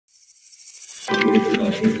beautiful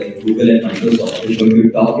companies like Google and Microsoft is going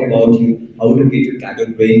to talk about you how to get your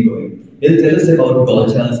Kaggle brain going. He'll tell us about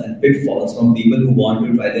gotchas and pitfalls from people who want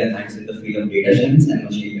to try their hands in the field of data science and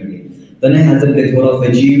machine learning. Tanay has a plethora of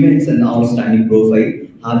achievements and outstanding profile.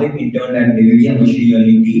 Having interned at NVIDIA machine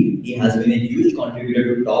learning team, he has been a huge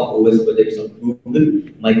contributor to top OS projects of Google,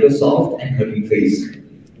 Microsoft, and Hugging Face.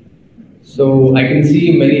 So I can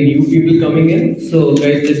see many new people coming in. So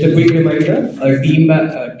guys, just a quick reminder, our team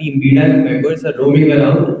BDACC members are roaming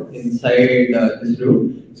around inside this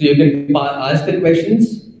room. So you can ask the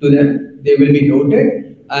questions to them. They will be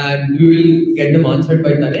noted and we will get them answered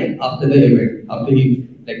by Tanay after the event, after he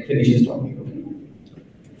finishes talking.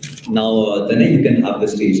 Now, Tanay, you can have the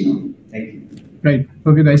stage now. Thank you. Right.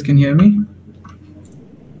 Hope you guys can hear me.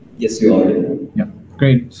 Yes, you are. Yeah,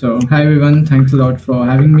 great. So hi everyone. Thanks a lot for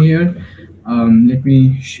having me here. Let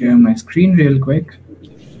me share my screen real quick.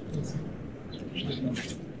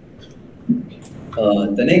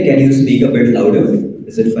 Tanay, can you speak a bit louder?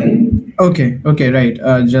 Is it fine? Okay,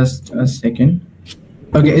 right. Just a second.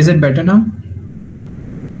 Okay, is it better now?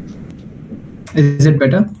 Is it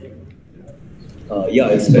better? Yeah,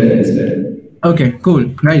 it's better. Okay, cool.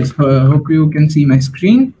 Guys, hope you can see my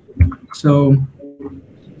screen. So,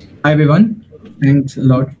 hi everyone. Thanks a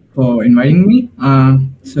lot for inviting me.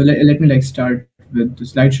 So let me start with the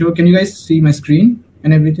slideshow. Can you guys see my screen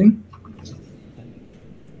and everything?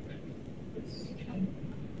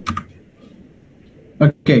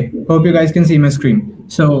 Okay, hope you guys can see my screen.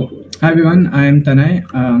 So, hi everyone, I'm Tanay.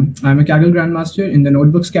 I'm a Kaggle Grandmaster in the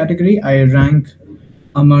notebooks category. I rank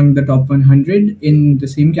among the top 100 in the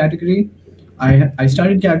same category. I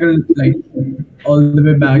started Kaggle all the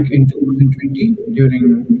way back in 2020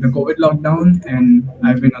 during the COVID lockdown, and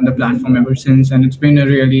I've been on the platform ever since, and it's been a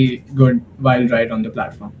really good wild ride on the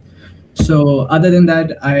platform. So other than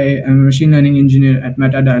that, I am a machine learning engineer at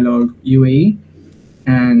Meta Dialog UAE,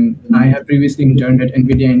 and I have previously interned at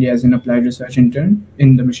NVIDIA India as an applied research intern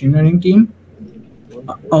in the machine learning team.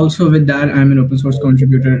 Also with that, I'm an open source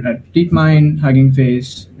contributor at DeepMind, Hugging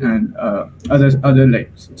Face, and other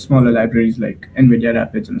smaller libraries like NVIDIA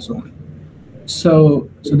Rapids and so on. So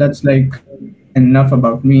that's enough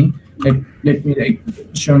about me. Let me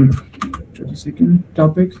jump to the second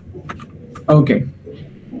topic. Okay.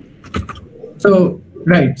 So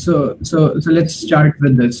right. So let's start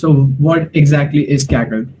with this. So what exactly is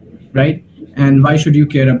Kaggle, right? And why should you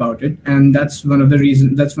care about it? And that's one of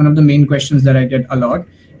the main questions that I get a lot,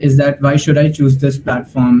 is that why should I choose this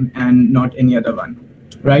platform and not any other one,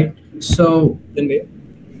 right? So,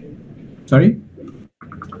 sorry?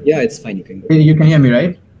 Yeah, it's fine. You can go. You can hear me,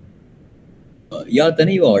 right? Yeah,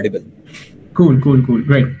 Tanay, you're audible. Cool,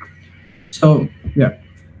 great. So, yeah.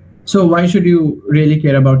 So why should you really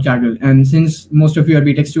care about Kaggle? And since most of you are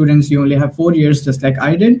BTech students, you only have 4 years, just like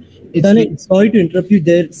I did. Tanay, sorry to interrupt you.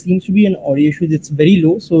 There seems to be an audio issue. It's very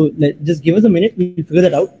low. So just give us a minute. We'll figure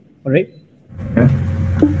that out. All right. Yeah.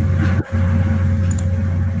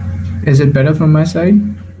 Is it better from my side?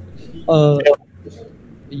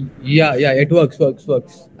 Yeah, it works. Are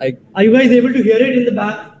you guys able to hear it in the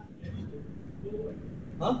back?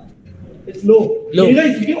 Huh? It's low. You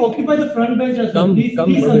guys, you can occupy the front bench as well. Please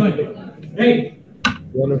someone. Right.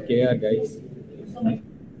 You don't care, guys.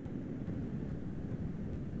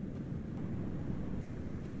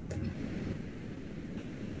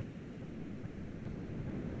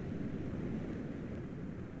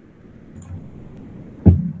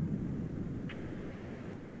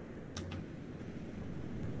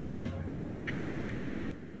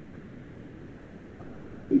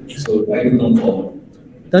 So try to come forward.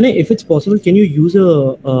 Tanay, if it's possible, can you use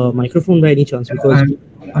a microphone by any chance? Because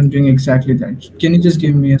I'm doing exactly that. Can you just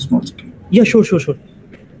give me a small second? Yeah, sure.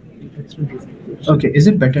 Okay, is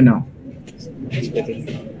it better now?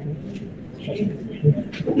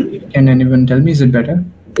 Can anyone tell me, is it better?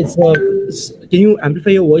 Can you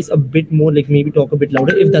amplify your voice a bit more, maybe talk a bit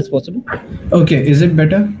louder if that's possible? Okay, is it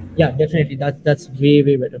better? Yeah, definitely. That's way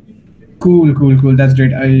better. Cool. That's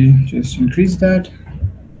great. I just increased that.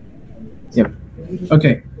 Yep.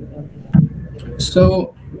 Okay.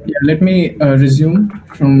 So yeah, let me resume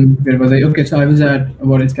from where was I? Okay, so I was at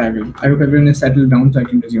what is Kaggle. I hope everyone is settled down so I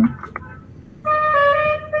can resume.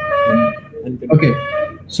 Okay.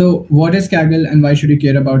 So what is Kaggle and why should you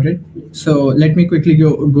care about it? So let me quickly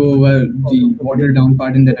go over the watered down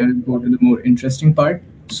part, and then I'll go to the more interesting part.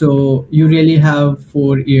 So you really have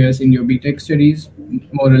 4 years in your BTech studies,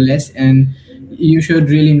 more or less, and you should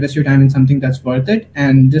really invest your time in something that's worth it.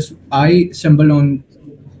 And I stumbled on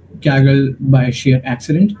Kaggle by sheer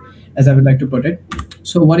accident, as I would like to put it.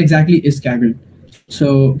 So what exactly is Kaggle?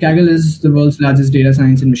 So Kaggle is the world's largest data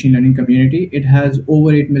science and machine learning community. It has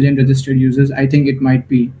over 8 million registered users. I think it might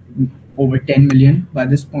be over 10 million by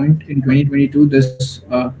this point in 2022.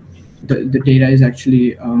 The data is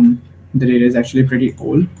actually pretty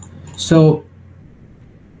old. So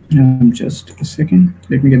just a second,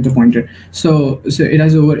 let me get the pointer. So it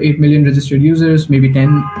has over 8 million registered users, maybe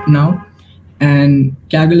 10 now. And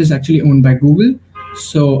Kaggle is actually owned by Google.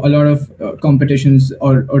 So a lot of competitions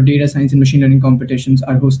or data science and machine learning competitions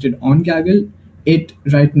are hosted on Kaggle. It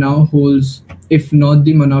right now holds, if not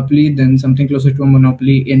the monopoly, then something closer to a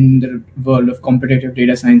monopoly in the world of competitive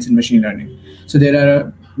data science and machine learning. So there are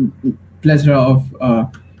a plethora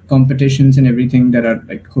of competitions and everything that are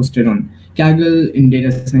like hosted on Kaggle in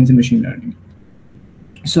data science and machine learning.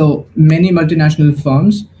 So many multinational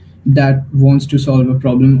firms that wants to solve a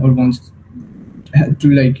problem or wants to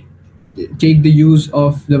like take the use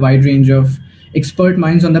of the wide range of expert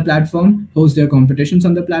minds on the platform, host their competitions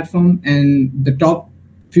on the platform, and the top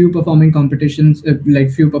few performing competitions,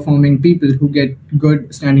 few performing people who get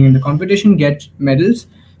good standing in the competition get medals.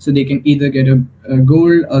 So they can either get a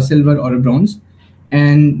gold, a silver, or a bronze.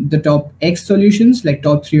 And the top X solutions, like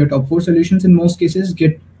top 3 or top 4 solutions in most cases,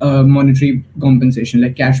 get monetary compensation,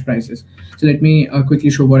 like cash prizes. So let me quickly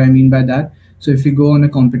show what I mean by that. So if you go on a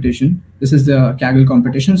competition, this is the Kaggle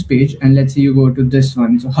competitions page, and let's say you go to this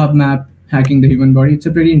one. So HubMap, hacking the human body. It's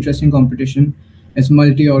a pretty interesting competition. It's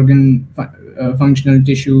multi-organ functional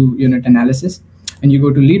tissue unit analysis. And you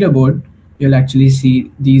go to leaderboard, you'll actually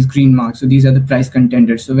see these green marks. So these are the prize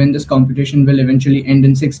contenders. So when this competition will eventually end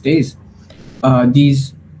in 6 days,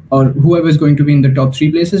 these or whoever is going to be in the top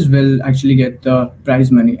 3 places will actually get the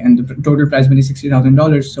prize money, and the total prize money is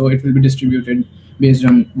 $60,000. So it will be distributed based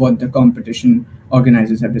on what the competition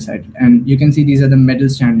organizers have decided. And you can see these are the medal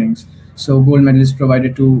standings. So gold medal is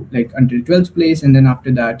provided to like until 12th place, and then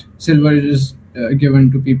after that, silver is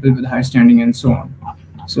given to people with high standing, and so on.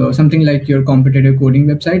 So something like your competitive coding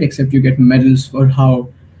website, except you get medals for how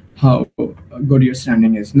good your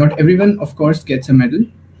standing is. Not everyone, of course, gets a medal.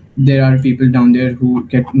 There are people down there who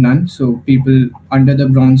get none. So people under the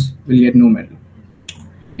bronze will get no medal.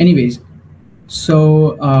 Anyways,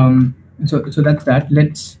 so that's that.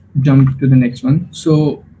 Let's jump to the next one.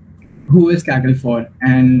 So who is Kaggle for?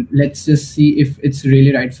 And let's just see if it's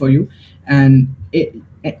really right for you. And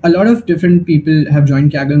a lot of different people have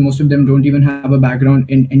joined Kaggle. Most of them don't even have a background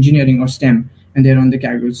in engineering or STEM, and they're on the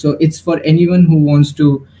Kaggle. So it's for anyone who wants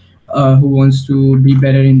to be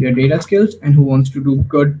better in their data skills and who wants to do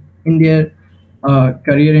good in their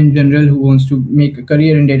career in general, who wants to make a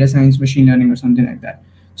career in data science, machine learning, or something like that.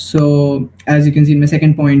 So as you can see in my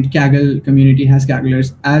second point, Kaggle community has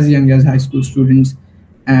Kagglers as young as high school students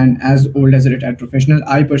and as old as a retired professional.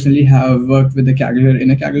 I personally have worked with a Kaggler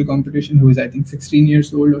in a Kaggle competition who is, I think, 16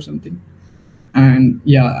 years old or something. And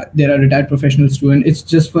yeah, there are retired professional students. It's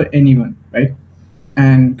just for anyone, right?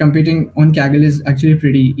 And competing on Kaggle is actually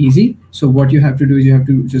pretty easy. So what you have to do is you have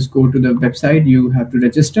to just go to the website, you have to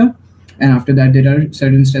register. And after that, there are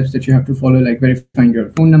certain steps that you have to follow, like verifying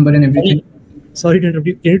your phone number and everything. Sorry to interrupt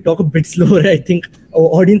you. Can you talk a bit slower? I think our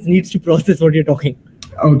audience needs to process what you're talking.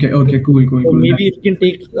 Okay, cool. So maybe if you can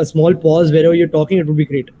take a small pause wherever you're talking, it would be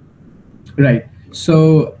great. Right.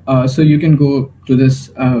 So you can go to this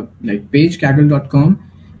page,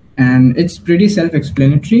 kaggle.com, and it's pretty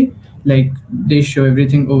self-explanatory. Like they show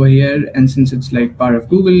everything over here, and since it's like part of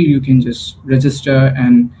Google, you can just register,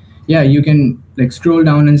 and yeah, you can like scroll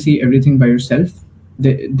down and see everything by yourself.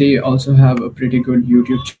 They also have a pretty good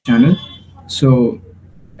YouTube channel. So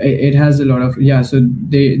it has a lot of, so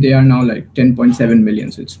they are now like 10.7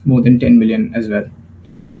 million. So it's more than 10 million as well.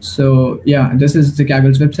 So yeah, this is the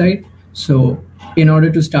Kaggle's website. So in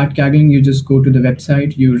order to start Kaggling, you just go to the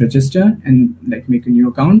website, you register and like make a new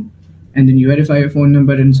account, and then you verify your phone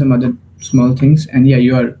number and some other small things. And yeah,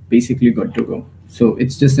 you are basically good to go. So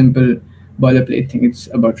it's just simple boilerplate thing. It's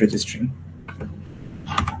about registering.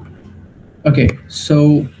 Okay,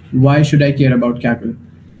 so why should I care about Kaggle?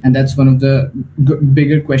 And that's one of the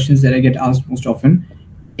bigger questions that I get asked most often.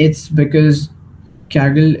 It's because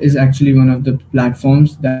Kaggle is actually one of the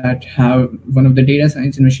platforms that have one of the data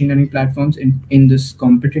science and machine learning platforms in this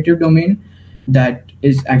competitive domain that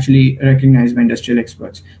is actually recognized by industrial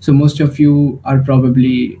experts. So most of you are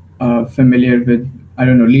probably familiar with, I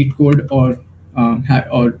don't know, LeetCode or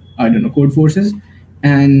I don't know, Code Forces.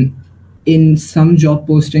 And in some job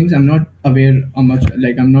postings, I'm not aware how much,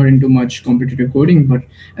 like I'm not into much competitive coding, but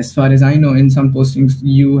as far as I know, in some postings,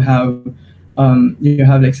 you have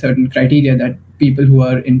like certain criteria that people who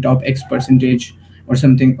are in top X percentage or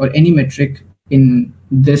something, or any metric in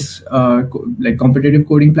this like competitive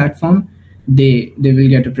coding platform, they will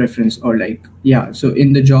get a preference, or like, yeah, so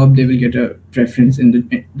in the job they will get a preference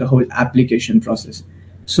in the whole application process.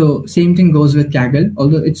 So same thing goes with Kaggle,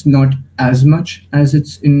 although it's not as much as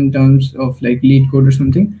it's in terms of like lead code or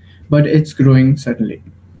something, but it's growing certainly.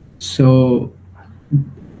 So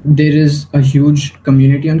there is a huge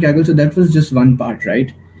community on Kaggle. So that was just one part,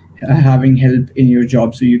 right? Having help in your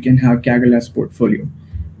job so you can have Kaggle as portfolio.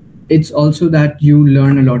 It's also that you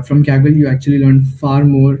learn a lot from Kaggle. You actually learn far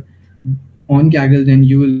more on Kaggle than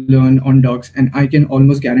you will learn on Docs, and I can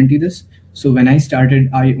almost guarantee this. So when I started,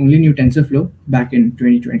 I only knew TensorFlow back in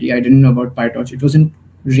 2020. I didn't know about PyTorch. It wasn't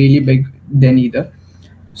really big then either.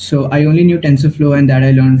 So I only knew TensorFlow, and that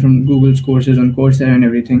I learned from Google's courses on Coursera and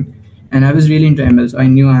everything. And I was really into ML, so I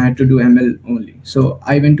knew I had to do ML only. So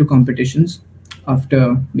I went to competitions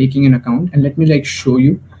after making an account, and let me like show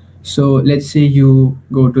you. So let's say you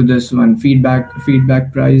go to this one, feedback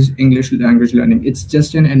prize, English language learning. It's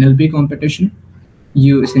just an NLP competition.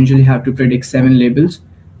 You essentially have to predict 7 labels.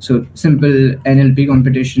 So simple NLP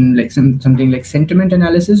competition, like something like sentiment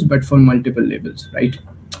analysis, but for multiple labels, right?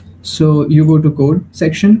 So you go to code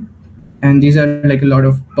section, and these are like a lot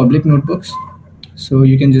of public notebooks. So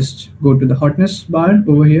you can just go to the hotness bar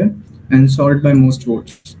over here and sort by most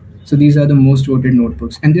votes. So these are the most voted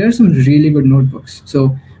notebooks, and there are some really good notebooks.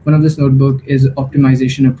 So one of this notebook is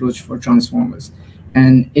optimization approach for transformers,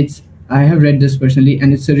 and I have read this personally,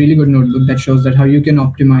 and it's a really good notebook that shows that how you can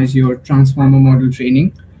optimize your transformer model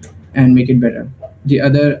training and make it better. The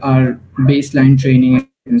other are baseline training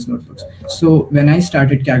notebooks. So when I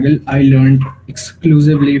started Kaggle, I learned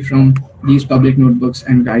exclusively from these public notebooks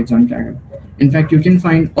and guides on Kaggle. In fact, you can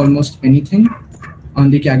find almost anything on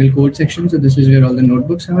the Kaggle code section. So this is where all the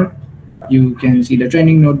notebooks are. You can see the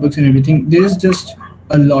training notebooks and everything. There's just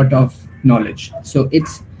a lot of knowledge. So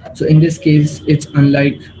in this case, it's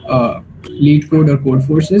unlike lead code or code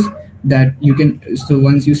forces that you can. So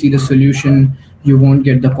once you see the solution, you won't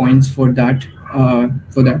get the points for that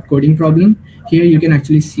coding problem. Here you can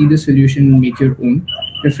actually see the solution and make your own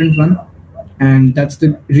different one. And that's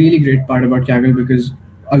the really great part about Kaggle, because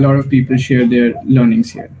a lot of people share their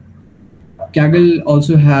learnings here. Kaggle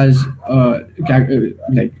also has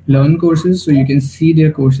like learn courses, so you can see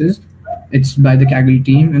their courses. It's by the Kaggle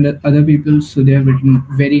team and the other people, so they have written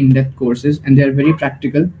very in-depth courses, and they are very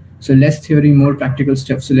practical. So less theory, more practical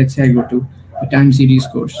stuff. So let's say I go to a time series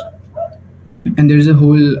course, and there's a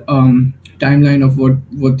whole timeline of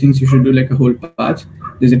what things you should do, like a whole path.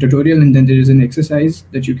 There's a tutorial, and then there is an exercise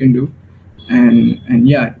that you can do, and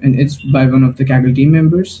yeah, and it's by one of the Kaggle team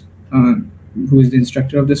members who is the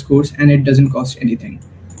instructor of this course, and it doesn't cost anything.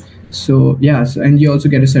 So yeah, and you also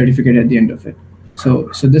get a certificate at the end of it.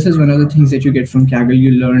 So this is one of the things that you get from Kaggle.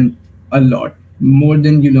 You learn a lot more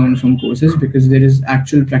than you learn from courses, because there is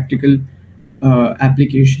actual practical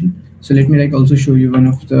application. So let me like also show you one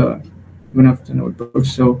of the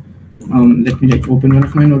notebooks. So let me like open one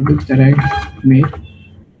of my notebooks that I made.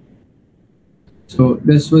 So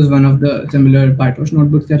this was one of the similar PyTorch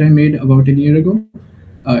notebooks that I made about a year ago.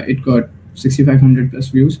 It got 6,500 plus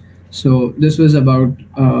views. So this was about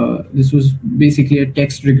this was basically a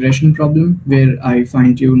text regression problem where I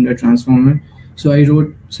fine-tuned a transformer. So I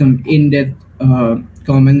wrote some in-depth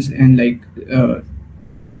comments and like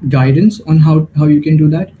guidance on how you can do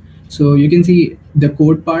that. So you can see the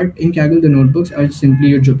code part in Kaggle. The notebooks are simply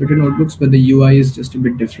your Jupyter notebooks, but the UI is just a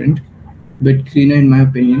bit different, a bit cleaner in my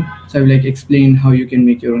opinion. So I've like explained how you can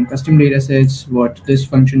make your own custom data sets, what this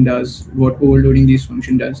function does, what overloading this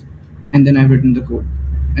function does, and then I've written the code.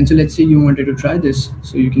 And so let's say you wanted to try this,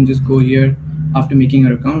 so you can just go here after making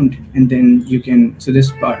your account, and then you can. So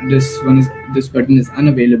this button is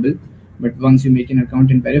unavailable, but once you make an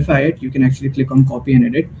account and verify it, you can actually click on copy and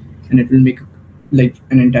edit, and it will make like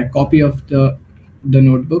an entire copy of the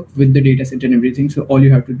notebook with the data set and everything. So all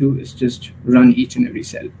you have to do is just run each and every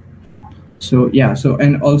cell. So yeah,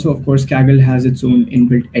 and also of course Kaggle has its own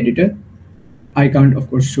inbuilt editor. I can't of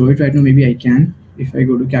course show it right now. Maybe I can. If I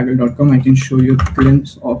go to kaggle.com, I can show you a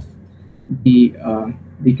glimpse of the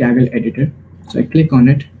Kaggle editor. So I click on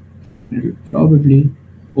it, and it will probably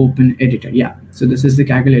open editor. Yeah, so this is the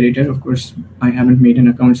Kaggle editor. Of course, I haven't made an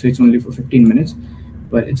account, so it's only for 15 minutes,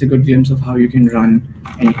 but it's a good glimpse of how you can run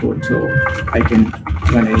any code. So I can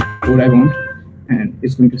run any code I want, and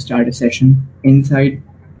it's going to start a session inside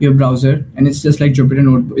your browser, and it's just like Jupyter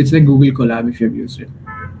Notebook. It's like Google Colab if you have used it.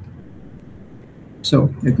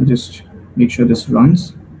 So let me just make sure this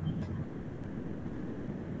runs.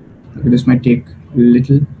 Okay, this might take a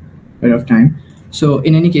little bit of time. So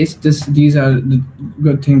in any case, these are the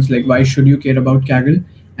good things, like why should you care about Kaggle?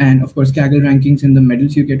 And of course, Kaggle rankings and the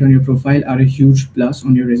medals you get on your profile are a huge plus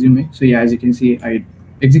on your resume. So yeah, as you can see, I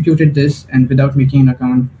executed this, and without making an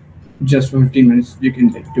account, just for 15 minutes, you can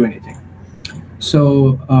like do anything.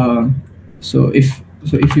 So, if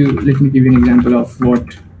you let me give you an example of what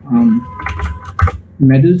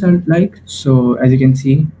medals are like. So as you can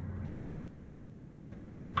see,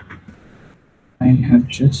 I have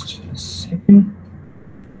just a second.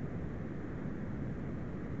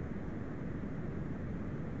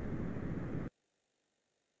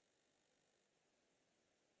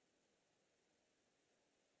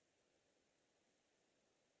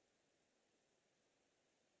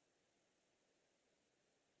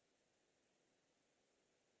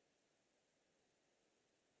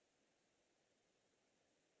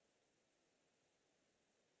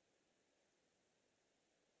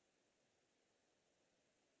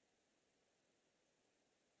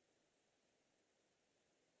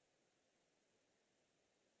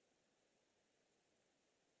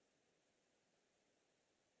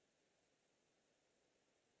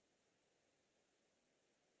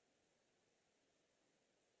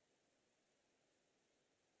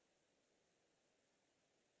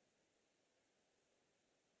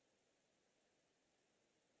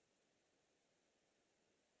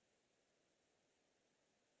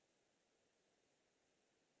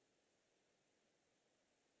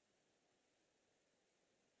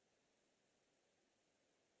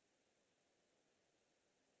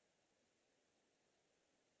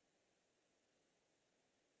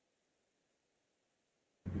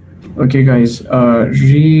 Okay, guys,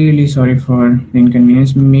 really sorry for the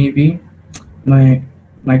inconvenience. Maybe my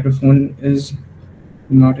microphone is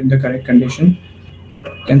not in the correct condition.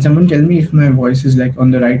 Can someone tell me if my voice is like on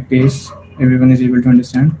the right pace? Everyone is able to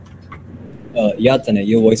understand? Yeah, Tanay,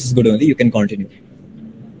 your voice is good only. You can continue.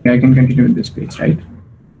 Yeah, I can continue with this pace, right?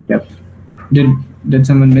 Yep. Did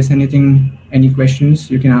someone miss anything? Any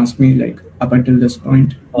questions? You can ask me like up until this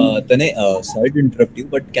point. Tanay, sorry to interrupt you,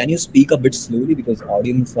 but can you speak a bit slowly because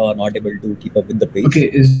audience are not able to keep up with the pace? Okay,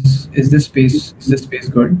 is this space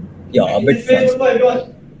good? Yeah, a bit fast.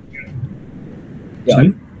 Yeah.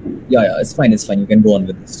 Sorry? Yeah, it's fine. It's fine. You can go on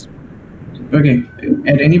with this. Okay.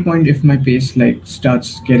 At any point, if my pace like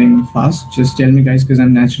starts getting fast, just tell me, guys, because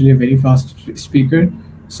I'm naturally a very fast speaker.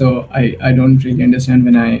 So I don't really understand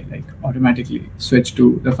when I like automatically switch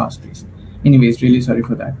to the fast pace. Anyways, really sorry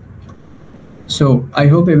for that. So I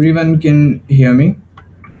hope everyone can hear me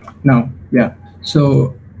now. Yeah.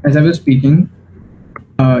 So as I was speaking,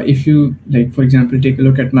 if you like, for example, take a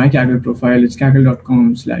look at my Kaggle profile, it's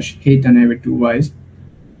kaggle.com/heytanay with 2 Ys.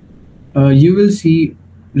 You will see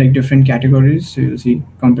like different categories. So you'll see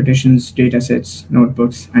competitions, datasets,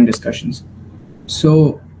 notebooks, and discussions.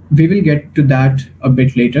 So we will get to that a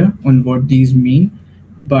bit later on what these mean.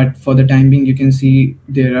 But for the time being, you can see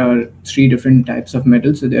there are 3 different types of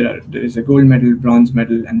medals. So there is a gold medal, bronze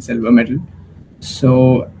medal, and silver medal.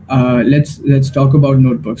 So let's talk about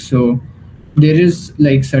notebooks. So there is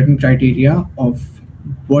like certain criteria of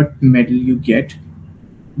what medal you get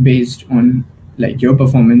based on like your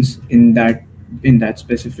performance in that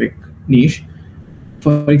specific niche.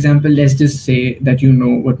 For example, let's just say that you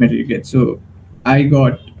know what medal you get. So I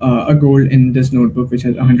got a gold in this notebook which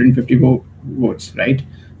has 150 votes, right?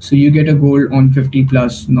 So you get a gold on 50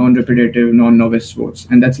 plus non-repetitive, non-novice votes,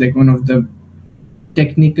 and that's like one of the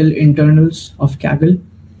technical internals of Kaggle.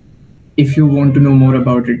 If you want to know more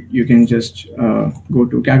about it, you can just go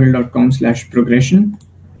to kaggle.com/progression.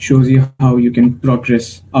 Shows you how you can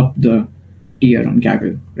progress up the tier on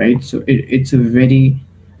Kaggle, right? So it's a very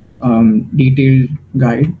detailed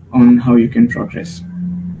guide on how you can progress.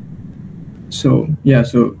 So yeah,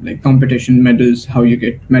 so like competition medals, how you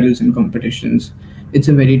get medals in competitions. It's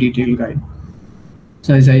a very detailed guide.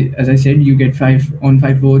 So as I said, you get 5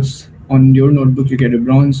 votes. On your notebook, you get a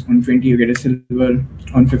bronze. On 20, you get a silver.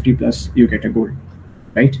 On 50 plus, you get a gold,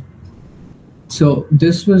 right? So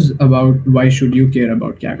this was about why should you care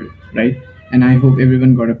about Kaggle, right? And I hope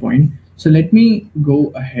everyone got a point. So let me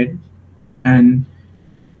go ahead and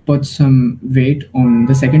put some weight on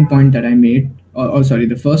the second point that I made, or sorry,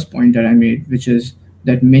 the first point that I made, which is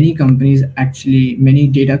that many companies, actually many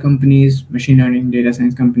data companies, machine learning, data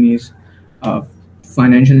science companies,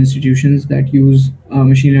 financial institutions that use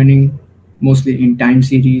machine learning, mostly in time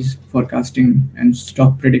series forecasting and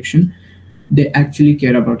stock prediction, they actually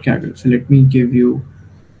care about Kaggle. So let me give you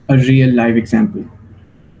a real live example.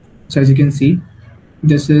 So as you can see,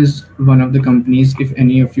 this is one of the companies. If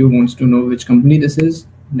any of you wants to know which company this is,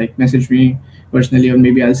 like message me personally, or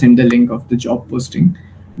maybe I'll send the link of the job posting.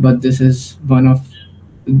 But this is one of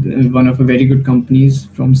a very good companies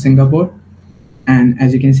from Singapore. And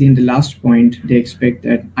as you can see in the last point, they expect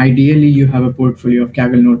that ideally you have a portfolio of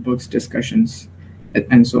Kaggle notebooks, discussions,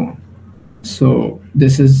 and so on. So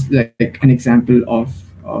this is like an example of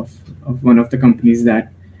one of the companies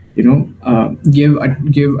that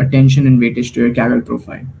give attention and weightage to your Kaggle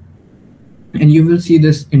profile. And you will see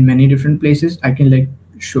this in many different places. I can like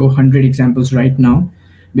show 100 examples right now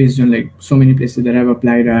based on like so many places that I've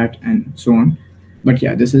applied at and so on. But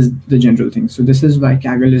yeah, this is the general thing. So this is why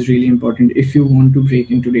Kaggle is really important if you want to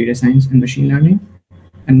break into data science and machine learning,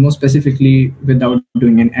 and more specifically without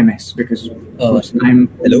doing an MS, because I'm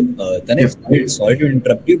hello, Tanay, sorry to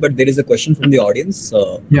interrupt you, but there is a question from the audience.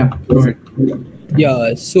 Yeah, go ahead.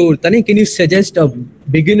 Yeah, so Tanay, can you suggest a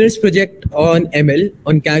beginner's project on ML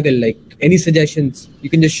on Kaggle? Like any suggestions?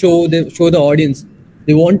 You can just show the audience.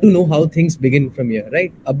 They want to know how things begin from here,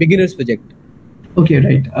 right? A beginner's project. Okay,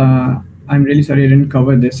 right. I'm really sorry I didn't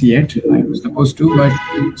cover this yet. I was supposed to, but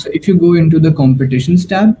so if you go into the competitions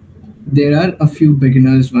tab, there are a few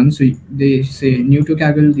beginners ones. So they say new to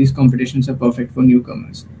Kaggle, these competitions are perfect for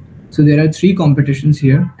newcomers. So there are 3 competitions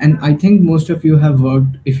here, and I think most of you have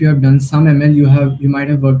worked. If you have done some ML, you might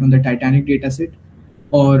have worked on the Titanic dataset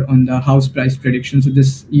or on the house price prediction. So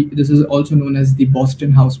this is also known as the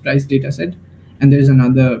Boston house price dataset, and there is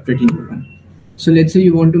another pretty new one. So let's say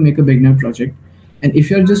you want to make a beginner project, and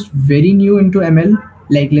if you're just very new into ML,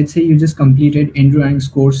 like let's say you just completed Andrew Ng's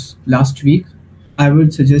course last week, I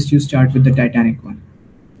would suggest you start with the Titanic one,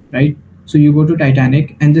 right? So you go to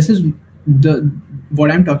Titanic, and this is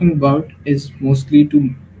what I'm talking about is mostly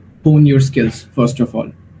to hone your skills first of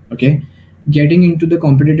all. Okay, getting into the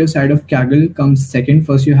competitive side of Kaggle comes second.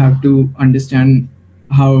 First, you have to understand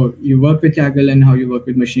how you work with Kaggle and how you work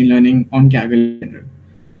with machine learning on Kaggle in general.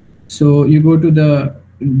 So you go to the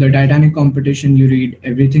Titanic competition, you read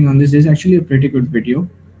everything on this. There's actually a pretty good video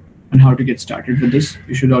on how to get started with this.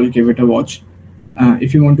 You should all give it a watch.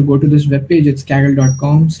 If you want to go to this webpage, it's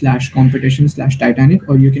kaggle.com/competition/Titanic,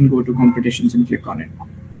 or you can go to competitions and click on it.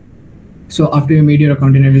 So after you made your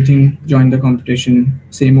account and everything, join the competition,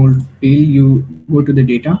 same old deal. You go to the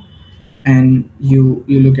data and you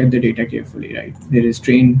look at the data carefully, right? There is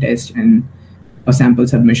train, test, and a sample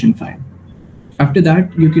submission file. After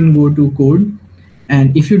that, you can go to code.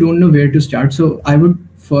 And if you don't know where to start, so I would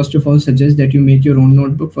first of all suggest that you make your own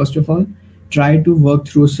notebook. First of all, try to work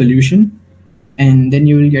through a solution, and then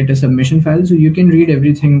you will get a submission file. So you can read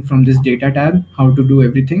everything from this data tab, how to do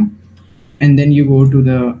everything. And then you go to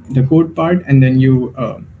the code part, and then you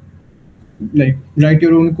like write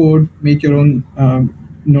your own code, make your own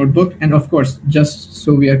notebook. And of course, just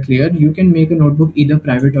so we are clear, you can make a notebook either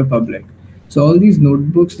private or public. So all these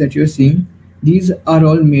notebooks that you're seeing, these are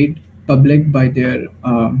all made public by their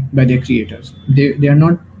creators. They are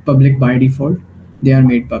not public by default. They are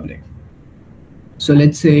made public. So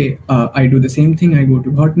let's say I do the same thing. I go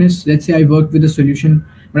to Hotness. Let's say I work with a solution,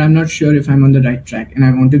 but I'm not sure if I'm on the right track, and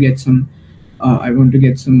I want to get some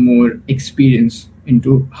more experience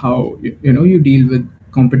into how you deal with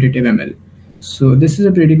competitive ML. So this is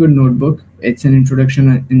a pretty good notebook. It's an introduction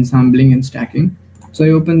on ensembling and stacking. So I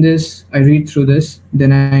open this, I read through this,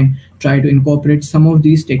 then I try to incorporate some of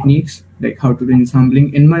these techniques, like how to do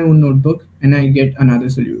ensembling, in my own notebook, and I get another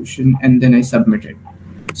solution, and then I submit it.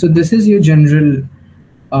 So this is your general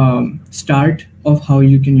start of how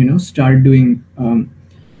you can start doing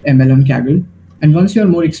ML on Kaggle. And once you're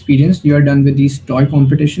more experienced, you are done with these toy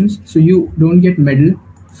competitions. So you don't get medal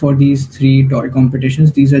for these 3 toy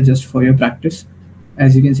competitions. These are just for your practice.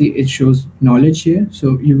 As you can see, it shows knowledge here.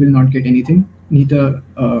 So you will not get anything, neither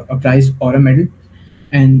a prize or a medal.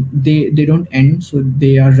 And they don't end. So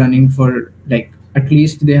they are running for like, at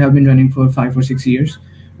least they have been running for 5 or 6 years,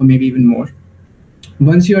 or maybe even more.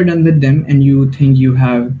 Once you are done with them and you think you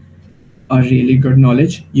have a really good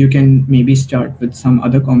knowledge, you can maybe start with some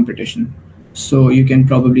other competition. So you can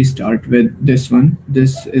probably start with this one.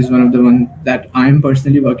 This is one of the ones that I'm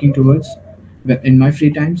personally working towards in my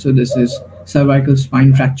free time. So this is cervical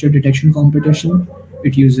spine fracture detection competition.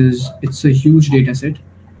 It's a huge data set.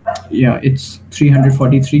 Yeah, it's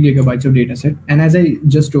 343 gigabytes of data set. And as I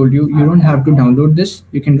just told you, you don't have to download this.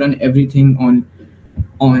 You can run everything on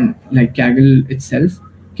like Kaggle itself.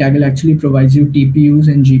 Kaggle actually provides you TPUs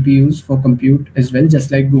and GPUs for compute as well,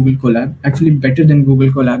 just like Google Colab. Actually better than Google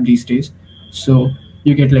Colab these days. So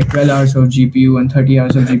you get like 12 hours of GPU and 30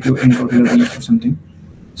 hours of GPU in total a week or something.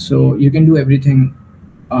 So you can do everything.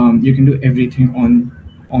 You can do everything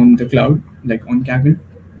on the cloud, like on Kaggle.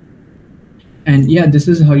 And yeah, this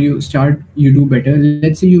is how you start. You do better.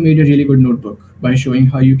 Let's say you made a really good notebook by showing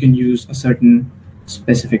how you can use a certain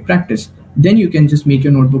specific practice. Then you can just make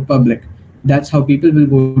your notebook public. That's how people will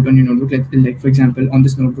vote on your notebook. Like for example, on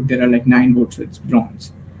this notebook, there are like 9 votes, so it's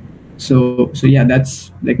bronze. So yeah,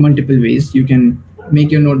 that's like multiple ways you can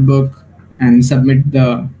make your notebook and submit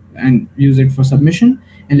the and use it for submission.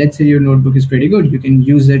 And let's say your notebook is pretty good, you can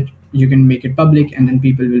use it, you can make it public, and then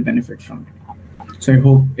people will benefit from it. So I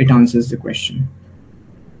hope it answers the question.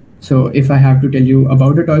 So if I have to tell you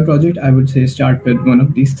about a toy project, I would say start with one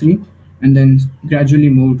of these three and then gradually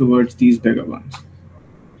move towards these bigger ones.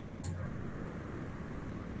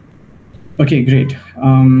 Okay, great.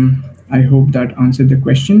 I hope that answered the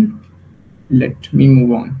question. Let me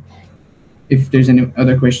move on. If there's any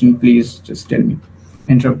other question, please just tell me,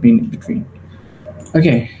 interrupt me in between.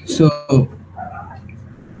 Okay, so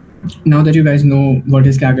now that you guys know what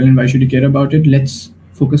is Kaggle and why should you care about it, let's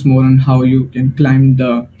focus more on how you can climb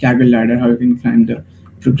the Kaggle ladder, how you can climb the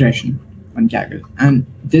progression on Kaggle. And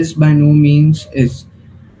this by no means is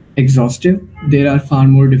exhaustive. There are far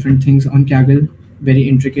more different things on Kaggle, very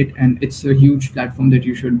intricate, and it's a huge platform that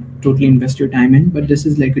you should totally invest your time in. But this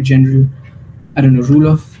is like a general, I don't know, rule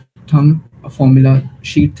of thumb, a formula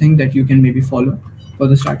sheet thing that you can maybe follow for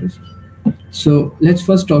the starters. So let's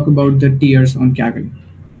first talk about the tiers on Kaggle.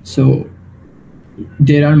 So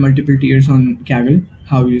there are multiple tiers on Kaggle,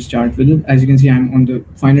 how you start with it. As you can see, I'm on the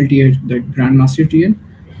final tier, the Grandmaster tier.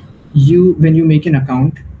 When you make an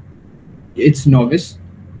account, it's novice,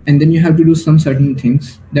 and then you have to do some certain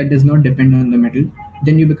things that does not depend on the medal.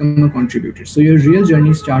 Then you become a contributor. So your real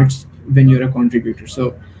journey starts when you're a contributor.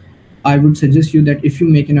 So I would suggest you that if you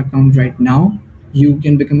make an account right now, you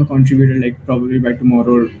can become a contributor like probably by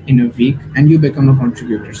tomorrow or in a week, and you become a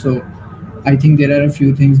contributor. So I think there are a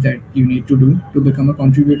few things that you need to do to become a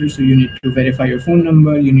contributor. So you need to verify your phone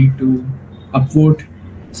number, you need to upvote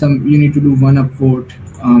you need to do one upvote,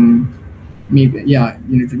 you need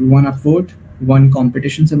to do one upvote, one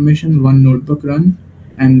competition submission, one notebook run,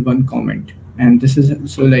 and one comment. And this is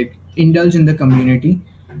so like indulge in the community.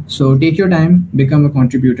 So take your time, become a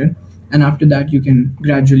contributor, and after that you can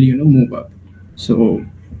gradually move up. So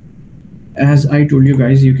as I told you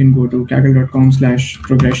guys, you can go to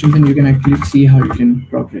kaggle.com/progressions and you can actually see how you can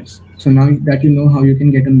progress. So now that you know how you can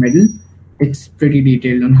get a medal, it's pretty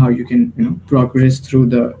detailed on how you can progress through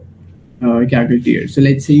the Kaggle tier. So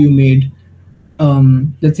let's say you made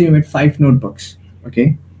 5 notebooks,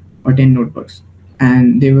 okay, or 10 notebooks,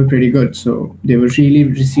 and they were pretty good. So they were really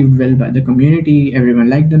received well by the community. Everyone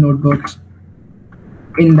liked the notebooks.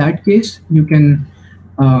 In that case, you can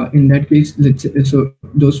let's say, so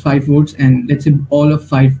those 5 votes, and let's say all the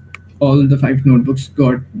 5 notebooks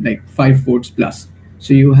got like 5 votes plus.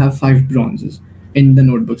 So you have 5 bronzes in the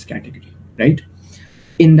notebooks category, right?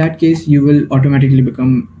 In that case, you will automatically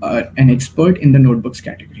become an expert in the notebooks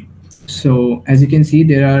category. So as you can see,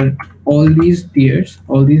 there are all these tiers,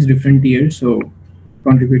 all these different tiers. So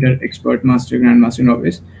contributor, expert, master, grandmaster,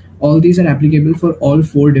 novice, all these are applicable for all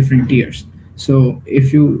 4 different tiers. So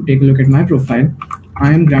if you take a look at my profile,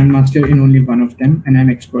 I am grandmaster in only one of them, and I'm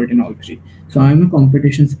expert in all 3. So I'm a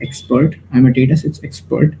competitions expert, I'm a datasets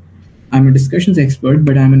expert, I'm a discussions expert,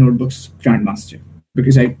 but I'm a notebooks grandmaster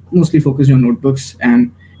because I mostly focus on notebooks.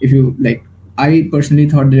 And if you like, I personally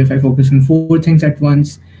thought that if I focus on 4 things at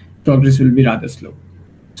once, progress will be rather slow.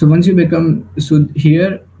 So once you become, so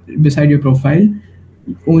here beside your profile,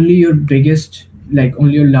 only your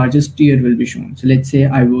largest tier will be shown. So let's say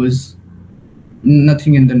I was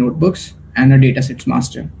nothing in the notebooks and a datasets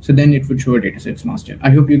master. So then it would show a datasets master.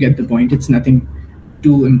 I hope you get the point. It's nothing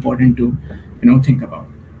too important to think about.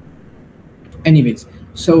 Anyways,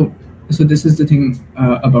 so this is the thing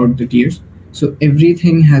about the tiers. So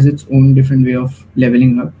everything has its own different way of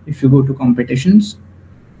leveling up. If you go to competitions,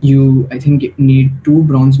 you I think need 2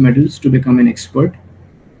 bronze medals to become an expert.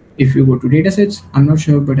 If you go to datasets, I'm not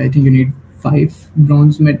sure, but I think you need 5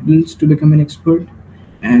 bronze medals to become an expert,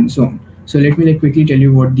 and so on. So let me quickly tell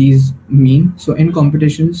you what these mean. So in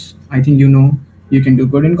competitions, I think you can do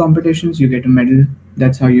good in competitions, you get a medal.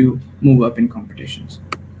 That's how you move up in competitions.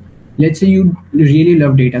 Let's say you really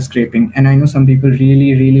love data scraping, and I know some people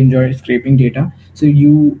really enjoy scraping data. So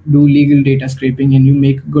you do legal data scraping and you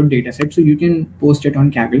make good data sets, so you can post it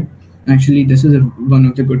on Kaggle. Actually, this is one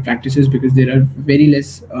of the good practices because there are very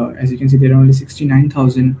less, as you can see, there are only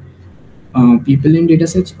 69,000 people in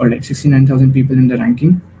datasets, or like 69,000 people in the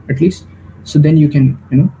ranking at least. So then you can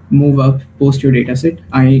move up, post your dataset.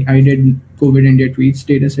 I did COVID India tweets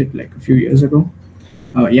dataset like a few years ago.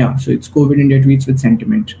 So it's COVID India tweets with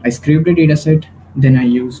sentiment. I scraped a dataset, then I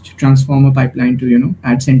used transformer pipeline to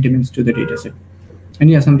add sentiments to the dataset,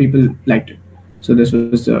 and some people liked it. So this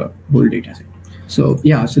was the whole dataset. So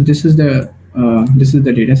so this is the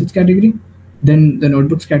datasets category. Then the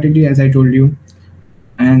notebooks category, as I told you,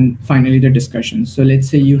 and finally the discussions. So let's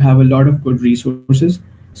say you have a lot of good resources.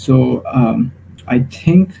 So I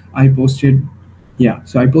think I posted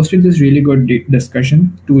this really good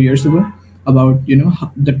discussion 2 years ago. about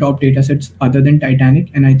the top data sets other than Titanic,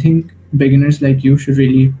 and I think beginners like you should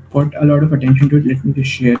really put a lot of attention to it. Let me just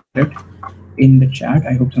share it in the chat.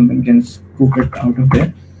 I hope someone can scoop it out of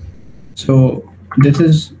there. So this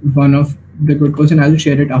is one of the good posts, and I'll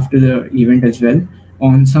share it after the event as well,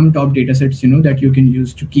 on some top data sets that you can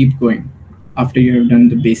use to keep going after you have done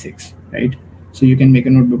the basics, right? So you can make a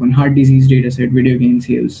notebook on heart disease data set, video game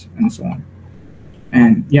sales, and so on.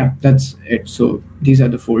 And yeah, that's it. So these are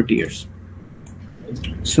the 4 tiers.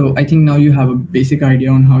 So I think now you have a basic idea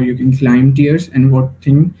on how you can climb tiers and what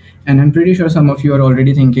thing. And I'm pretty sure some of you are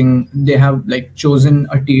already thinking they have like chosen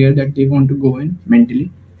a tier that they want to go in mentally.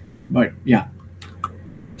 But yeah.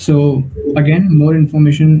 So again, more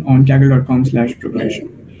information on kaggle.com/progression.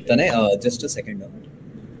 Tanay, just a second.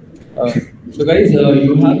 So guys,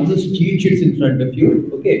 you have those cheat sheets in front of you.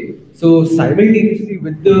 Okay. So simultaneously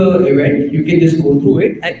with the event, you can just go through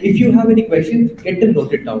it, and if you have any questions, get them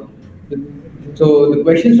noted down. So the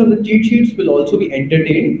questions from the cheat sheets will also be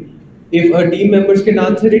entertained. If our team members can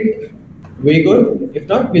answer it, very good. If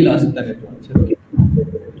not, we'll ask them to answer. Okay.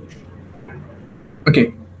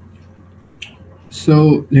 Okay.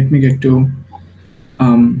 So let me get to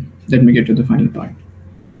the final part.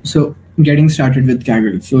 So getting started with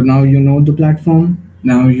Kaggle. So now you know the platform.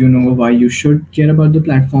 Now you know why you should care about the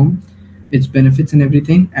platform, its benefits and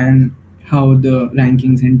everything, and how the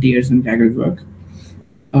rankings and tiers on Kaggle work.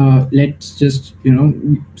 Let's just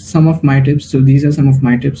some of my tips. So these are some of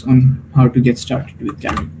my tips on how to get started with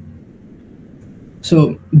Kaggle.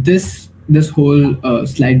 So this whole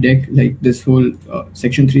slide deck, like this whole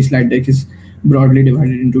section 3 slide deck, is broadly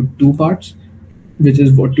divided into 2 parts, which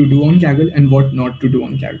is what to do on Kaggle and what not to do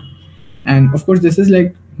on Kaggle. And of course, this is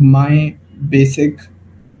like my basic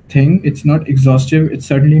thing. It's not exhaustive. It's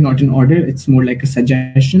certainly not in order. It's more like a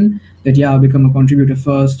suggestion that, yeah, become a contributor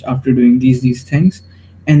first after doing these things,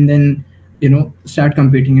 and then, start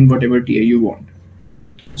competing in whatever tier you want.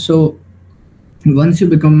 So once you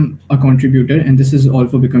become a contributor, and this is all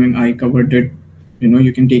for becoming, I covered it,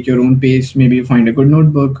 you can take your own pace. Maybe you find a good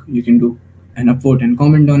notebook, you can do an upvote and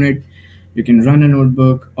comment on it. You can run a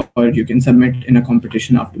notebook, or you can submit in a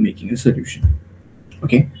competition after making a solution.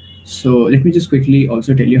 Okay, so let me just quickly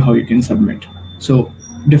also tell you how you can submit. So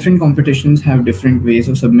different competitions have different ways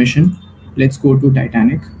of submission. Let's go to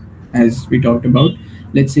Titanic, as we talked about.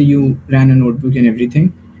 Let's say you ran a notebook and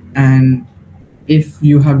everything, and if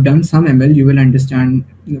you have done some ML, you will understand,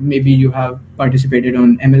 maybe you have participated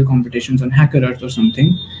on ML competitions on Hacker Earth or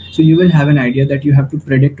something. So you will have an idea that you have to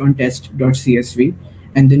predict on test.csv,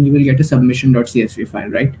 and then you will get a submission.csv file,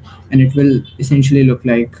 right? And it will essentially look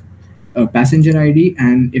like a passenger ID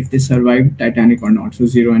and if they survived Titanic or not, so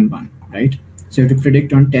 0 and 1, right? So you have to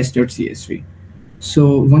predict on test.csv.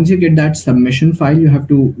 So once you get that submission file, you have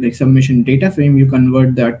to, like, submission data frame, you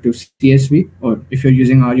convert that to CSV, or if you're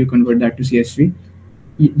using R, you convert that to CSV.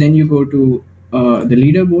 Then you go to the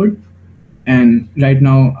leaderboard, and right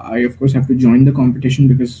now I of course have to join the competition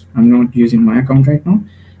because I'm not using my account right now.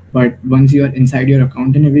 But once you are inside your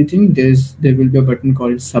account and everything, there will be a button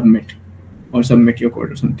called submit, or submit your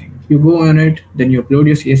code or something. You go on it, then you upload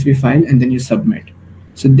your CSV file, and then you submit.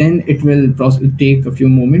 So then it will take a few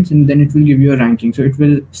moments, and then it will give you a ranking. So it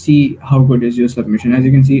will see how good is your submission. As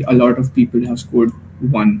you can see, a lot of people have scored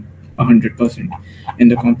 100% in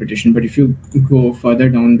the competition. But if you go further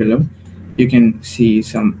down below, you can see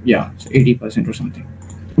some, so 80% or something,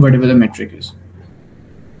 whatever the metric is.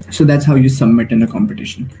 So that's how you submit in a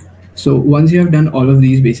competition. So once you have done all of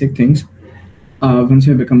these basic things, once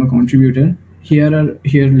you have become a contributor, here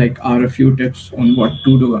are a few tips on what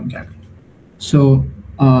to do on Kaggle. So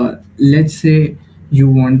let's say you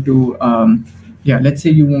want to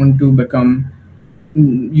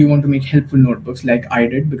make helpful notebooks like I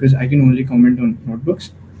did, because I can only comment on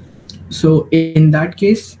notebooks. So in that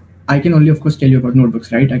case, I can only, of course, tell you about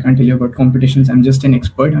notebooks, right? I can't tell you about competitions. I'm just an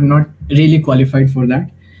expert. I'm not really qualified for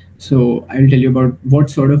that. So I'll tell you about what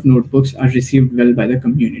sort of notebooks are received well by the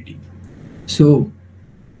community. So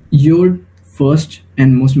your first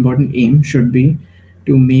and most important aim should be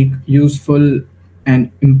to make useful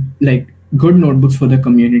and good notebooks for the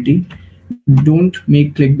community. Don't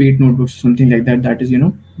make clickbait notebooks or something like that. That is,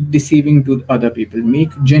 deceiving to other people.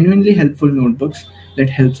 Make genuinely helpful notebooks that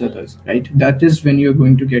helps others, right? That is when you're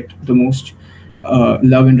going to get the most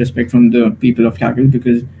love and respect from the people of Kaggle,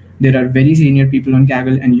 because there are very senior people on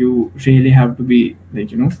Kaggle, and you really have to be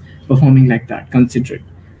performing like that, considerate.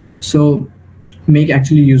 So make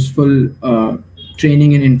actually useful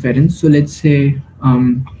training and inference. So let's say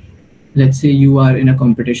you are in a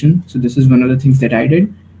competition. So this is one of the things that I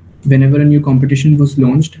did. Whenever a new competition was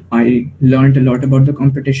launched, I learned a lot about the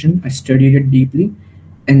competition. I studied it deeply,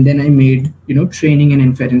 And then I made, training and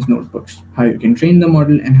inference notebooks, how you can train the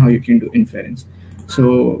model and how you can do inference.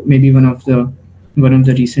 So maybe one of the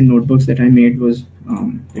recent notebooks that I made was,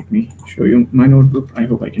 let me show you my notebook. I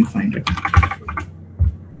hope I can find it.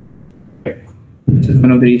 This is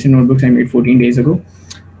one of the recent notebooks I made 14 days ago.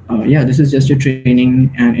 Yeah, this is just a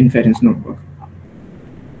training and inference notebook.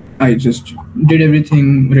 I just did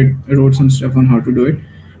everything, wrote some stuff on how to do it,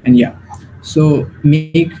 and yeah. So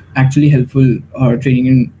make actually helpful training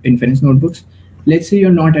and inference notebooks. Let's say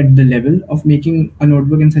you're not at the level of making a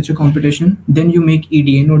notebook in such a competition, then you make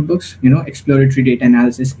EDA notebooks, exploratory data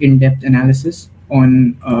analysis, in-depth analysis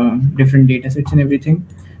on different data sets and everything.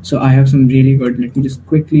 So I have some really good, let me just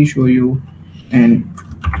quickly show you an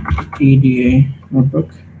EDA notebook.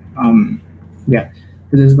 Yeah,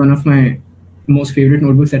 so this is one of my most favorite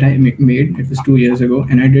notebooks that I made. It was 2 years ago,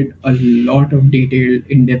 and I did a lot of detailed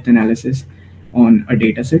in-depth analysis on a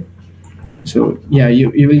data set. So yeah,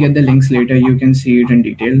 you will get the links later. You can see it in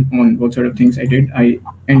detail on what sort of things I did. I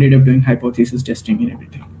ended up doing hypothesis testing and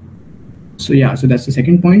everything. So yeah, so that's the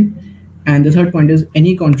second point. And the third point is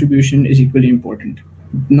any contribution is equally important,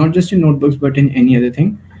 not just in notebooks, but in any other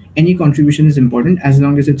thing. Any contribution is important as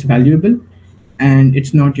long as it's valuable and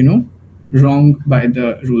it's not, wrong by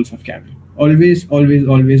the rules of Kaggle. Always, always,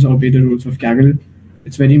 always obey the rules of Kaggle.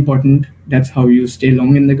 It's very important. That's how you stay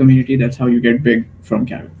long in the community. That's how you get big from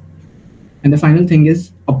Kaggle. And the final thing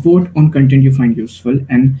is upvote on content you find useful.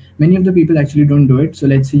 And many of the people actually don't do it. So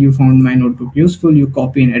let's say you found my notebook useful, you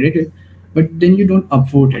copy and edit it, but then you don't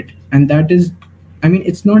upvote it. And that is,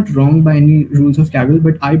 it's not wrong by any rules of Kaggle,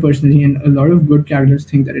 but I personally, and a lot of good Kagglers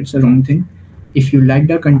think that it's a wrong thing. If you liked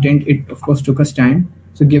our content, it of course took us time.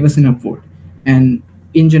 So give us an upvote. And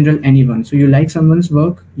in general, anyone. So you like someone's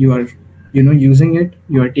work, you are, using it,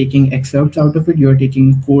 you are taking excerpts out of it, you are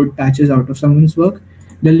taking code patches out of someone's work.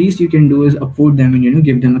 The least you can do is upvote them and,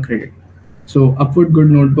 give them a credit. So upvote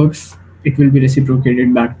good notebooks, it will be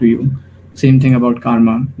reciprocated back to you. Same thing about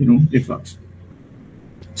karma, it works.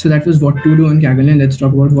 So that was what to do on Kaggle, and let's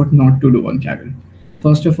talk about what not to do on Kaggle.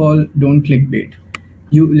 First of all, don't clickbait.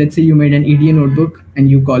 Let's say you made an EDA notebook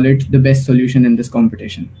and you call it the best solution in this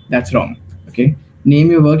competition. That's wrong. Okay.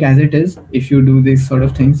 Name your work as it is. If you do these sort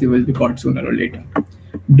of things, you will be caught sooner or later.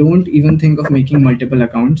 Don't even think of making multiple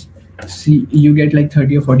accounts. See, you get like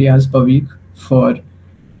 30 or 40 hours per week for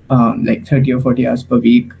like 30 or 40 hours per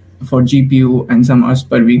week for GPU and some hours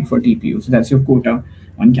per week for TPU. So that's your quota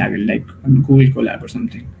on Kaggle, like on Google Colab or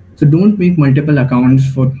something. So don't make multiple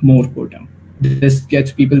accounts for more quota. This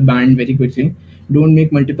gets people banned very quickly. Don't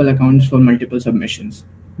make multiple accounts for multiple submissions.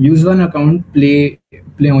 Use one account, play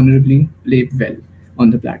honorably, play well on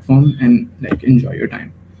the platform, and like enjoy your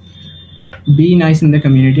time. Be nice in the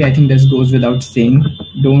community. I think this goes without saying.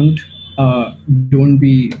 Don't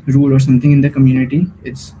be rude or something in the community.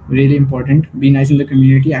 It's really important. Be nice in the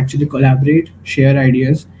community. Actually collaborate, share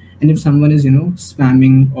ideas. And if someone is,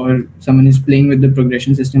 spamming or someone is playing with the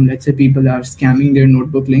progression system, let's say people are scamming their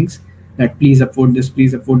notebook links, that please upvote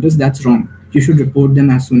this, that's wrong. You should report them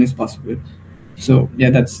as soon as possible. So yeah,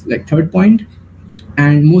 that's like third point.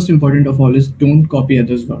 And most important of all is don't copy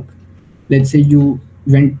others' work. Let's say you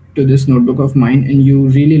went to this notebook of mine and you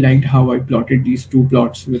really liked how I plotted these two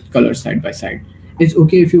plots with colors side by side. It's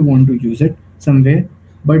okay if you want to use it somewhere,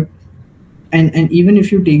 but and even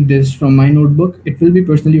if you take this from my notebook, it will be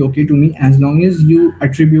personally okay to me as long as you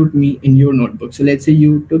attribute me in your notebook. So let's say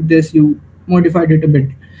you took this, you modified it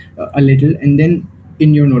a little, and then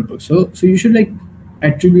in your notebook. So you should like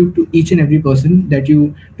attribute to each and every person that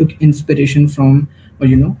you took inspiration from, or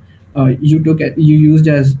you used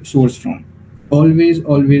as source from. Always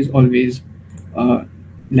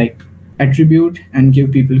like attribute and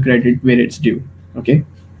give people credit where it's due. Okay.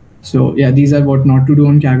 So yeah, these are what not to do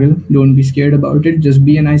on Kaggle. Don't be scared about it. Just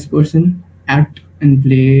be a nice person, act and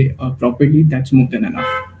play properly. That's more than enough.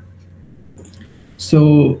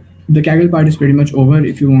 So the Kaggle part is pretty much over.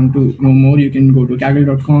 If you want to know more, you can go to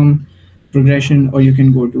kaggle.com progression, or you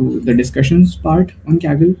can go to the discussions part on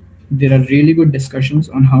Kaggle. There are really good discussions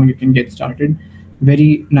on how you can get started.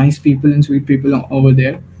 Very nice people and sweet people over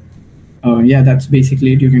there. Yeah, that's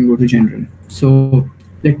basically it. You can go to general. So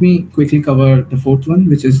let me quickly cover the fourth one,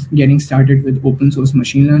 which is getting started with open source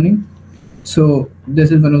machine learning. So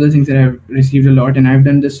this is one of the things that I've received a lot, and I've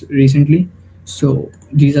done this recently. So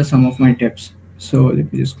these are some of my tips. So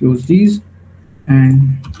let me just close these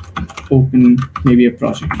and open maybe a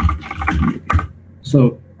project.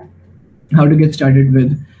 So how to get started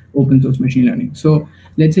with open source machine learning. So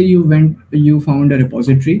let's say you found a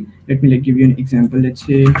repository. Let me give you an example. Let's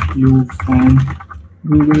say you found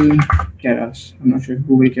Google Keras. I'm not sure if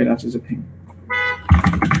Google Keras is a thing.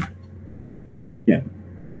 Yeah.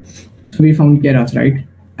 So we found Keras, right?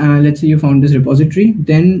 Let's say you found this repository,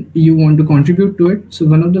 then you want to contribute to it. So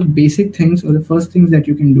one of the basic things or the first things that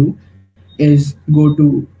you can do is go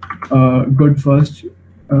to good first,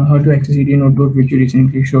 how to access ED notebook, which you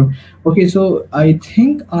recently showed. Okay, so I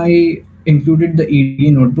think I included the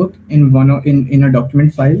ED notebook in in a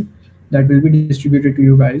document file that will be distributed to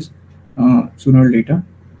you guys sooner or later.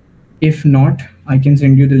 If not, I can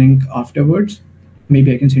send you the link afterwards.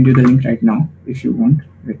 Maybe I can send you the link right now if you want.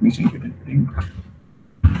 Let me send you the link.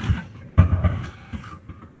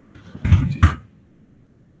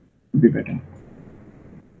 Would be better.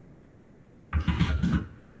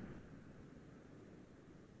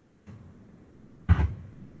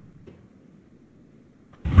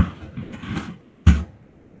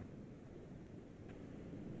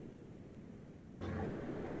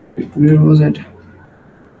 Where was it?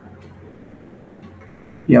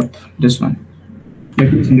 Yep, this one.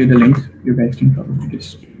 Let me send you the link. You guys can probably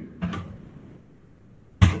just.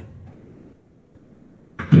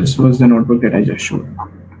 This was the notebook that I just showed.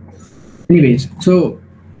 Anyways, so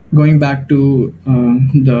going back to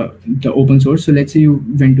the open source. So let's say you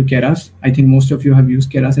went to Keras. I think most of you have used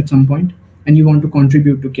Keras at some point, and you want to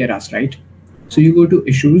contribute to Keras, right? So you go to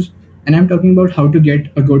issues, and I'm talking about how to get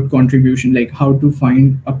a good contribution, like how to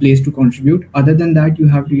find a place to contribute. Other than that, you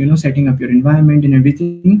have to, setting up your environment and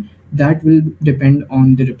everything. That will depend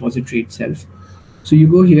on the repository itself. So you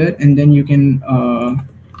go here, and then you can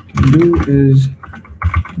do is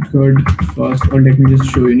good first, or let me just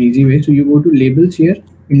show you an easy way. So you go to labels here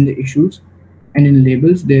in the issues, and in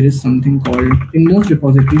labels there is something called, in most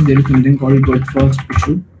repositories there is something called good first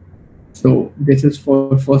issue. So this is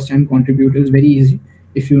for first time contributors, very easy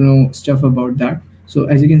if you know stuff about that. So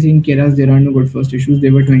as you can see in Keras, there are no good first issues.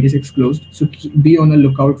 There were 26 closed. So be on a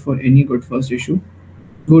lookout for any good first issue.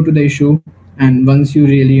 Go to the issue, and once you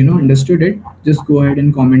really understood it, just go ahead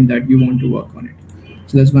and comment that you want to work on it.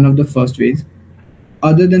 So that's one of the first ways.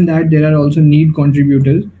 Other than that, there are also need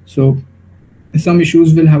contributors. So some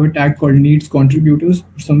issues will have a tag called needs contributors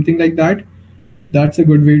or something like that. That's a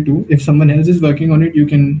good way too. If someone else is working on it, you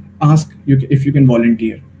can ask if you can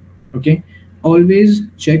volunteer. Okay, always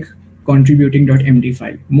check contributing.md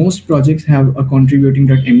file. Most projects have a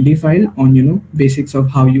contributing.md file on basics of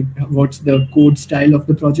what's the code style of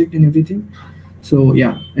the project and everything. So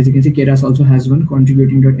yeah, as you can see, Keras also has one,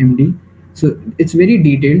 contributing.md. So it's very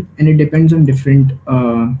detailed, and it depends on different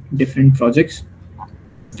projects.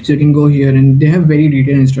 So you can go here, and they have very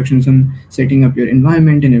detailed instructions on setting up your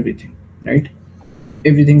environment and everything, right?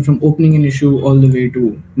 Everything from opening an issue all the way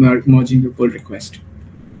to merging your pull request.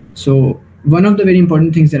 So one of the very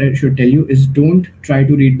important things that I should tell you is don't try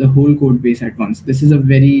to read the whole code base at once. This is a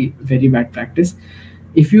very, very bad practice.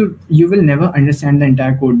 If you will never understand the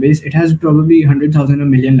entire code base. It has probably 100,000 or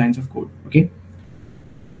million lines of code. Okay.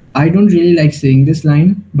 I don't really like saying this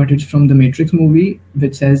line, but it's from the Matrix movie,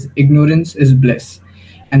 which says ignorance is bliss.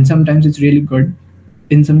 And sometimes it's really good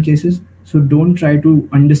in some cases. So don't try to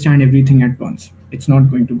understand everything at once. It's not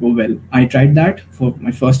going to go well. I tried that for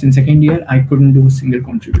my first and second year. I couldn't do a single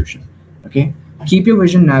contribution. Okay. Keep your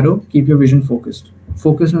vision narrow, keep your vision focused.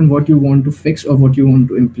 Focus on what you want to fix or what you want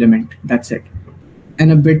to implement. That's it.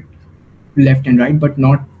 And a bit left and right, but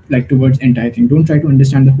not like towards entire thing. Don't try to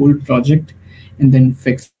understand the whole project and then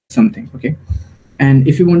fix something. Okay. And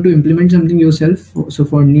if you want to implement something yourself, so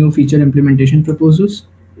for new feature implementation proposals,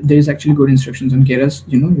 there is actually good instructions on Keras.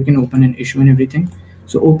 You can open an issue and everything.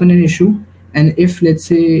 So open an issue, and if let's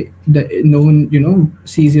say no one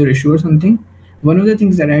sees your issue or something, one of the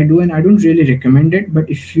things that I do, and I don't really recommend it, but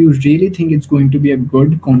if you really think it's going to be a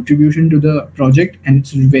good contribution to the project and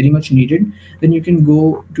it's very much needed, then you can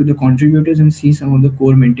go to the contributors and see some of the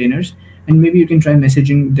core maintainers, and maybe you can try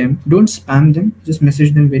messaging them. Don't spam them, just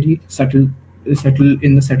message them very subtle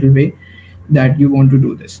in the subtle way that you want to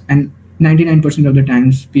do this. And 99% of the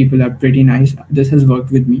times people are pretty nice. This has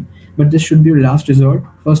worked with me, but this should be your last resort.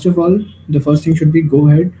 First of all, the first thing should be go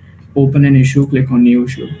ahead, open an issue, click on new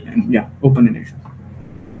issue, and yeah, open an issue.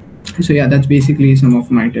 So yeah, that's basically some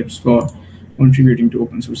of my tips for contributing to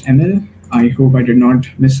open source ML. I hope I did not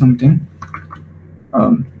miss something.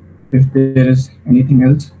 If there is anything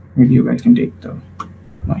else, maybe you guys can take the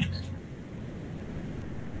mic.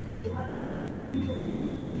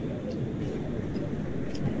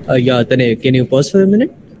 Yeah, Tanay, can you pause for a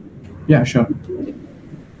minute? Yeah, sure.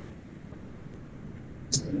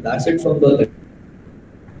 That's it from the.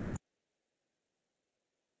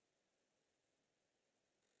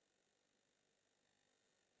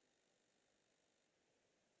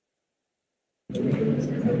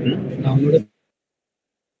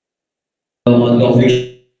 On the official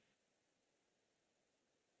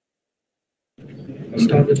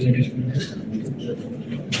Start the presentation.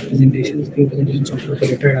 Presentation, screen presentation software,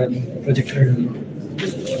 projector.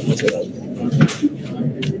 What's up?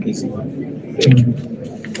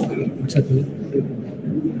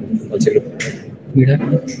 What's it?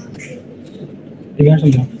 BDACC. You got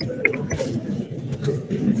some job.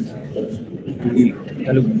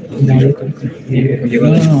 Hello.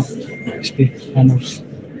 No. Speak. Honors.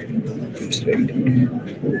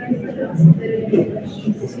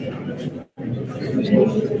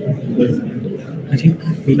 I think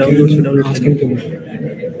we download ask him to.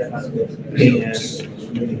 Yes.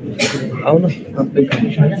 అవును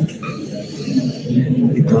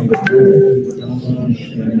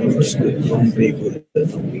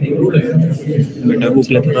बेटा को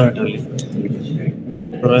play थोड़ा हटा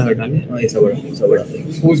ले हाँ ऐसा बड़ा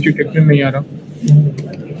post detector नहीं आ रहा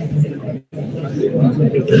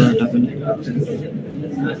थोड़ा हटा कर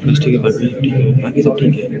बस ठीक है बाकी सब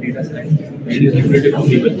ठीक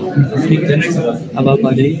है अब आप आ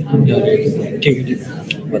जाइए हम जा रहे हैं ठीक है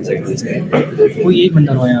 1 सेकंड कोई एक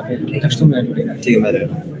बंदा रहा यहाँ पे नेक्स्ट टू मैं ठीक है मैं रह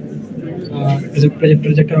रहा हूँ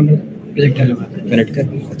प्रोजेक्टर लगा कनेक्ट कर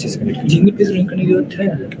अच्छे से कनेक्ट जिंगल पे रन करने की जरूरत है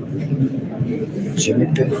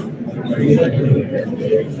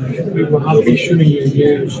वहाँ पे इशू नहीं है ये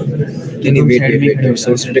नहीं वेट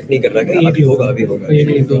सोर्स डिटेक्ट नहीं कर रहा क्या अभी होगा ये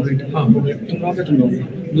नहीं 2 मिनट हाँ तुम वहाँ पे तुम लोग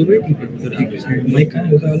 2 मिनट ठीक है माइक का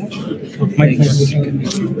होगा वाला माइक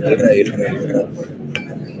लग रहा है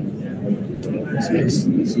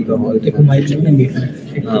इसी का हॉल देखो माइक जो है म्यूट है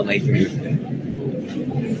हाँ माइक म्यूट है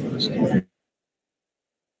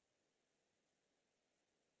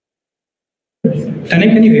Tanay,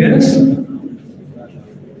 can you hear us?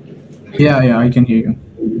 Yeah, I can hear you.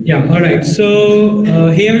 Yeah, all right. So,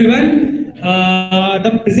 hey everyone.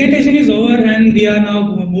 The presentation is over and we are now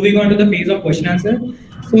moving on to the phase of question answer.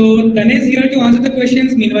 So, Tanay is here to answer the questions.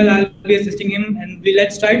 Meanwhile, I'll be assisting him and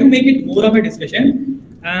let's try to make it more of a discussion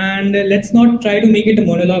and let's not try to make it a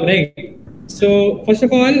monologue, right? So, first of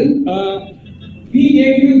all, we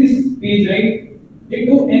gave you this page, right? If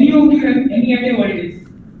any of you have any idea what it is,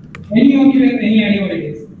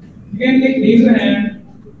 you can raise your hand.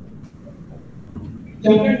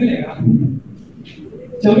 Chocolate मिलेगा.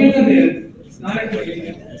 Chocolate are there. Not a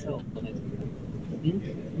chocolate.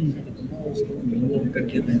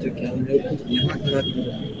 करके मैं जो क्या हो गया यहाँ खड़ा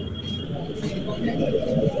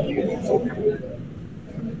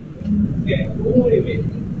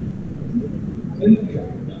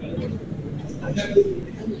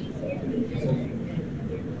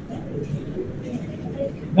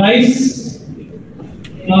Guys,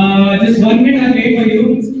 just 1 minute I'll wait for you,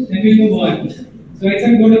 then we'll move on. So it's a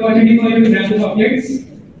good opportunity for you to grab the chocolates.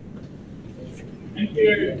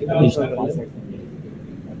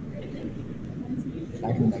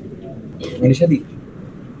 Manisha the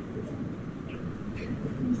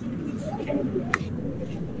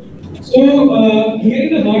So here in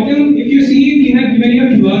the bottom, if you see, we have given you a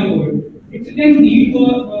QR code. It's a need for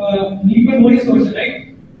more resources, right?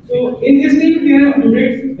 So in this thing, we have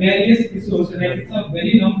uploaded various resources. Right? It's a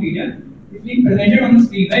very long PDF. It's being presented on the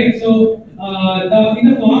screen, right? So in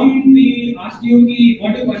the form, we asked you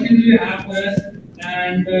what questions do you have for us,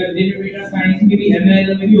 and data science, maybe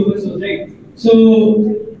ML, maybe open source, right? So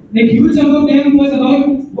the huge chunk of them was about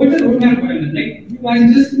what's the roadmap for ML, right? You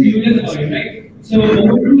guys just curious about it, right? So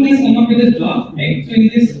what has come up with this job, right? So in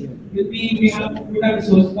this, we have put up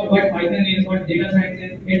resources for what Python is, what data science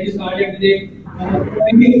is, get you started with it.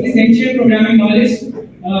 Essential programming knowledge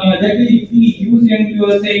that we use when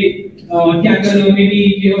you say Kaggle or maybe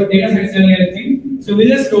your data science or anything. So we'll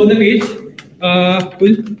just scroll the page.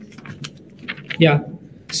 Cool. Yeah.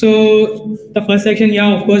 So the first section,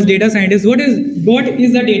 yeah, of course, data scientist. What is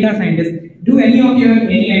the data scientist? Do any of you have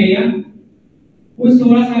any idea? कुछ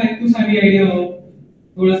थोड़ा सा भी idea हो,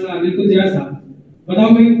 थोड़ा सा बिल्कुल जरा सा बताओ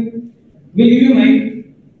भाई. Will give you mic.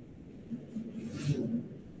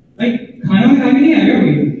 भाई खाना में खा के नहीं आ गया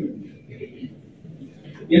भाई.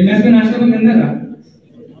 ये मैथ का नाश्ता तो गंदा था.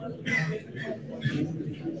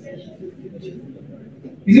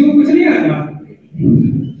 किसी को कुछ नहीं आता.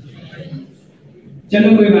 चलो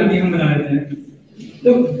कोई बात नहीं, हम बता देते हैं. तो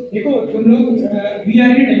देखो तुम लोग we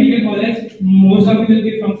are in a technical college. Most of you will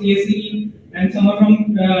be from CSE and some are from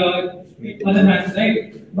other branches, right?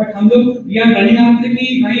 But हम लोग we are running after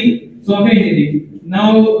कि भाई सॉफ्टवेयर इंजीनियरिंग. Now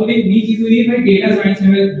अभी नई चीज हुई है भाई डेटा साइंस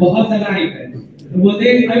में बहुत ज्यादा हाइप है. तो बोलते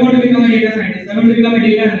हैं I want to become a data scientist, I want to become a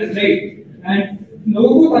data analyst, right? And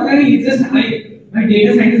लोगों को पता नहीं, it's just hype. भाई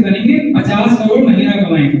डेटा साइंटिस्ट बनेंगे 50 करोड़ महीना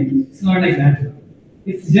कमाएंगे. It's not like that.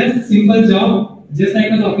 It's just simple job, just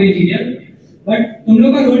like a software engineer. But तुम लोग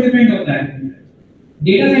का रोल डिफरेंट होता है.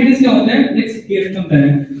 डेटा साइंटिस्ट क्या होता है? Let's compare.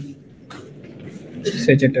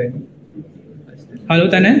 switch it to him. Hello,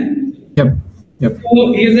 Tanay. Yep. Yep.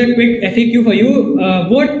 So here's a quick FAQ for you.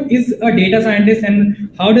 What is a data scientist and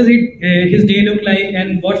how does his day look like,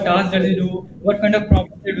 and what tasks does he do? What kind of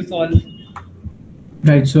problems does he solve?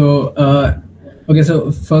 Right. So, okay.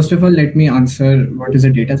 So first of all, let me answer what is a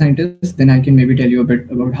data scientist. Then I can maybe tell you a bit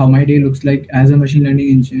about how my day looks like as a machine learning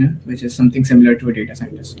engineer, which is something similar to a data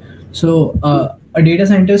scientist. So, a data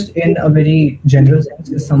scientist, in a very general sense,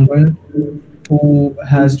 is someone who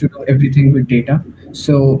has to do everything with data.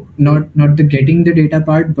 So, not the getting the data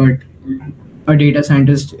part, but a data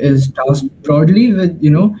scientist is tasked broadly with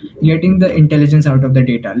getting the intelligence out of the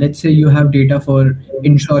data. Let's say you have data for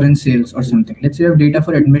insurance sales or something. Let's say you have data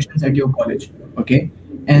for admissions at your college, okay,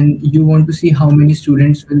 and you want to see how many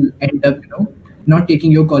students will end up not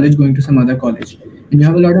taking your college, going to some other college, and you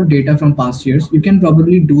have a lot of data from past years. You can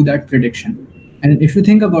probably do that prediction, and if you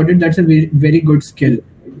think about it, that's a very, very good skill,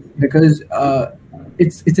 because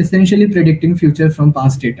it's essentially predicting future from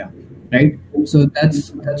past data, right? So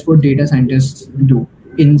that's what data scientists do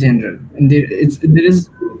in general, and there is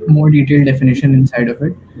more detailed definition inside of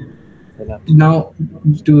it. Now,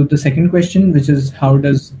 to the second question, which is how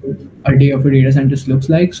does a day of a data scientist looks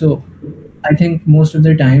like? So I think most of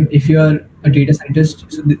the time, if you are a data scientist,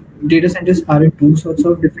 so the data scientists are in two sorts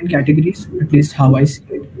of different categories, at least how I see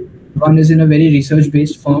it. One is in a very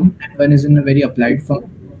research-based firm, and one is in a very applied firm.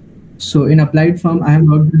 So in applied firm, I have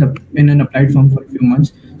worked in an applied firm for a few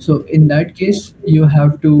months. So in that case, you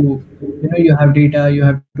have to, you have data, you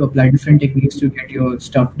have to apply different techniques to get your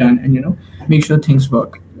stuff done and, make sure things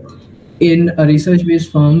work. In a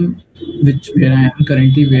research-based firm, where I am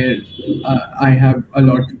currently, where I have a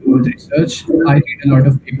lot to do with research, I read a lot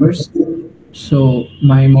of papers. So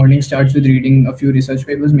my morning starts with reading a few research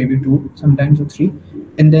papers, maybe 2, sometimes or 3.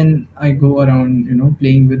 And then I go around,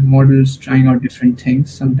 playing with models, trying out different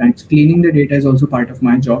things. Sometimes cleaning the data is also part of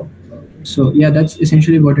my job. So yeah, that's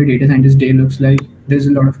essentially what a data scientist day looks like. There's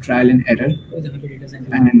a lot of trial and error.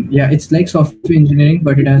 And yeah, it's like software engineering,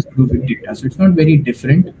 but it has to do with data. So it's not very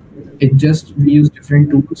different. It just, we use different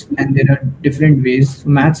tools and there are different ways. So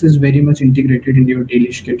maths is very much integrated into your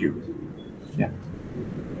daily schedule. Yeah.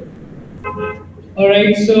 All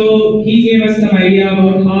right, so he gave us some idea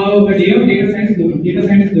about how a day of data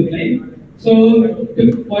science look like. So,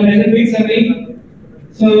 for as a quick summary,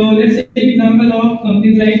 so let's take example of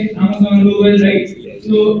companies like Amazon, Google, right?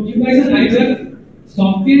 So you guys are either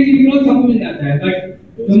software engineer, सब मिल जाता है,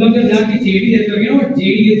 but तुम लोग जब जाके JD देते हो,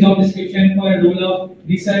 JD is job description for a role of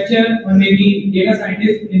researcher or maybe data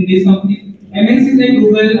scientist in these companies. MNCs like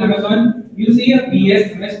Google, Amazon, you see a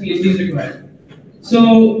BS, MS, PhD is required. So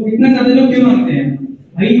इतना ज़्यादा लोग क्यों मांगते हैं?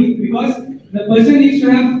 भाई, because the person needs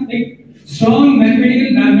to have like strong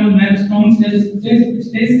mathematical background, strong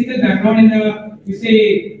statistical background in the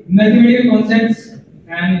mathematical concepts,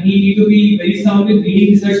 and he need to be very sound with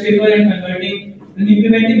reading research paper and converting and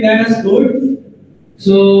implementing that as code.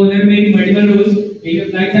 So there may be multiple roles, maybe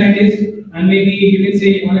applied scientist, and maybe you can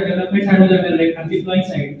say on the development side or like on the deploying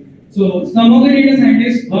side. So some of the data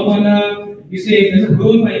scientists work on there's a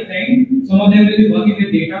whole pipeline. Some of them will be working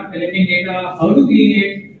with data, collecting data, how to clean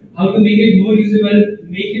it, how to make it more usable,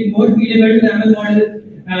 make it more feasible to the ML model.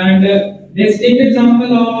 And let's take the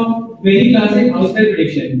example of very classic house price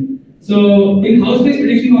prediction. So in house price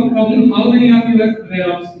prediction problem, how many of you have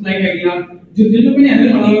aware of like idea? जिन लोगों ने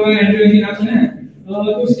ML पढ़ा हुआ है, Android engineer आप सुना है, तो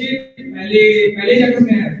उसके पहले चैप्टर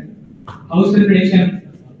में है हाउस प्राइस प्रेडिक्शन.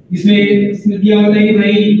 इसमें दिया होता है कि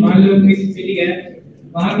भाई मान लो किसी सिटी है,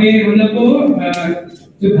 वहाँ पे हम लोग को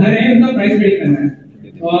जो घर है उनका प्राइस प्रेडिक्ट करना है.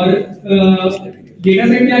 और डेटा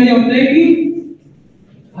सेट क्या दिया होता है कि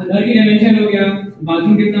घर की डायमेंशन हो गया,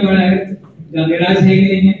 बाथरूम कितना बड़ा है, गैराज है कि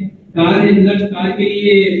नहीं है, कार है, मतलब कार के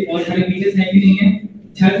लिए और सारे फीचर्स हैं कि नहीं है,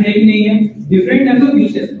 छत है कि नहीं है, डिफरेंट टाइप्स ऑफ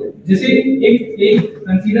फीचर्स. जैसे एक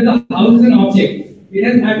consider the house as an object, it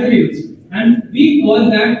has attributes and we call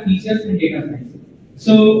that features in data science.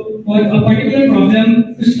 So for a particular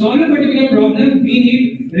problem, to solve a particular problem, we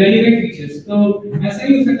need relevant features. So ऐसा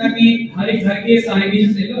नहीं हो सकता कि हर एक घर के सारे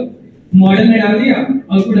features ले लो, मॉडल में डाल दिया,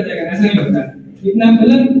 आउटपुट आ जाएगा, ऐसा नहीं होता. इतना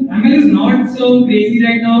मतलब ML is not so crazy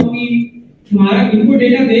right now कि तुम्हारा इनपुट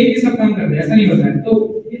डेटा देख के सब काम कर दे, ऐसा नहीं होता है. तो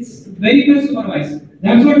it's very much supervised.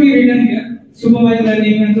 That's what we written here. Supervised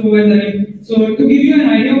learning and supervised learning. So to give you an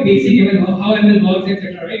idea of basic ML, how ML works,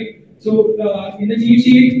 etc. Right? So in the cheat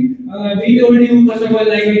sheet, we told you first of all,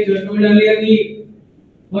 like I told earlier,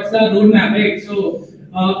 what's the roadmap, right? So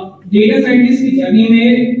data scientist की journey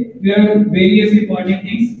में there are various important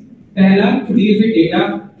things. पहला, to deal with data.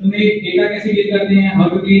 तुम्हें data कैसे deal करते हैं? How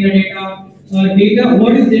to clean the data? Data,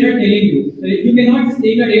 what is data telling you? So you cannot just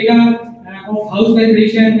take a data of house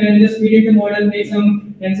calculation and just feed it the model, make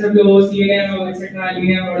some TensorFlow, CNN, or etc.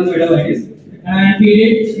 linear models, whatever it is, and feed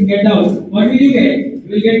it and get out. What will you get? You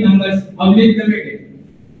will get numbers. How will you interpret it?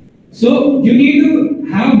 So you need to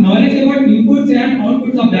have knowledge about inputs and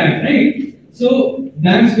outputs of that, right? So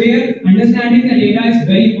that's where understanding the data is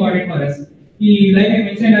very important for us. Like I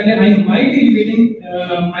mentioned earlier, I might be repeating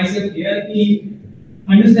myself here.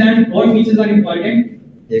 Understand what features are important.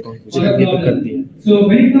 So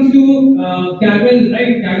when it comes to Kaggle,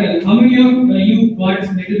 right? Kaggle, how many of you got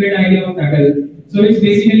a little bit idea of Kaggle? So it's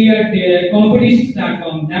basically a competition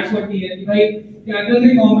platform. That's what we are. Like Kaggle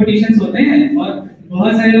में competitions होते हैं और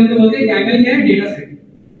बहुत सारे लोग तो बोलते हैं Kaggle क्या है? Data set.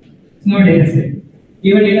 It's not data set.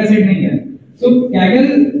 केवल data set नहीं है. So Kaggle,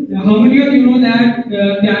 how many of you know that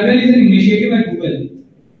Kaggle is an initiative by Google?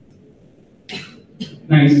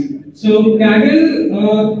 Nice. So Kaggle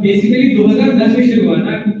basically 2010 में शुरू हुआ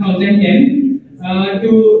था, 2010. As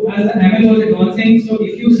the ML was advancing, so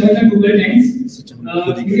if you search on Google Trends,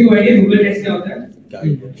 give you idea Google Trends क्या होता है?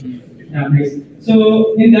 Yeah, nice. So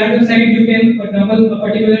in that website you can, for example, a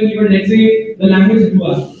particular keyword, let's say the language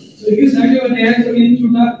Dua. So if you search over there, so in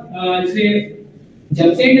छोटा जैसे जब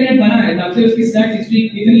से internet बना है तब से उसकी सर्च हिस्ट्री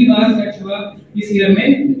कितनी बार सर्च हुआ इस ईयर में,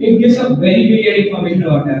 it gives a very detailed information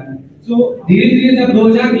about that. So धीरे-धीरे जब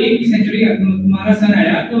 2001 की सेंचुरी हमारा सन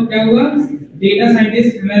आया तो क्या हुआ? डेटा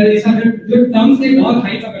साइंटिस्ट एमएल जो टर्म्स थे बहुत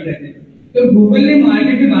हाई पकड़ रहे थे, तो गूगल ने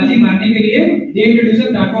मार्केट में बाजी मारने के लिए they introduce a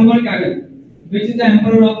platform called Kaggle, which is the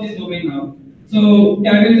emperor of this domain now. So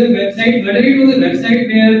Kaggle is a website, whether it was a website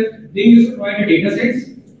where they used to provide the data sets,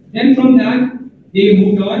 then from that they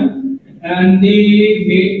moved on and they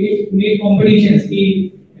made competitions.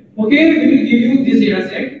 Okay, we will give you this data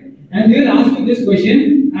set and they will ask you this question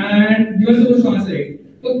and you are supposed to answer it.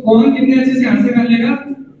 तो कौन कितने अच्छे से answer कर लेगा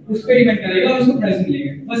उस पर depend करेगा और उसको प्राइस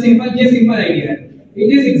मिलेगा. बस सिंपल आइडिया है. It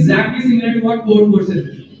is exactly similar to what code courses.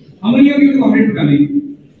 How many of you do computer programming?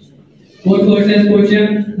 Code courses,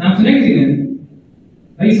 नाम सुना किसी ने?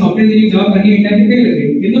 भाई सॉफ्टवेयर इंजीनियरिंग जॉब करनी इंटर्न कितने लगे?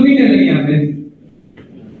 कितनों की इंटर्न लगी यहाँ पे?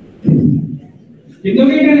 कितनों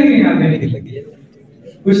की इंटर्न लगी यहाँ पे?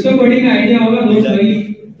 कुछ तो कोडिंग का आइडिया होगा दोस्त भाई.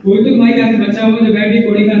 कोई तो तुम्हारे यहाँ से बच्चा होगा जो बैठ के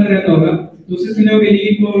कोडिंग करता रहता होगा. दूसरे सुने होंगे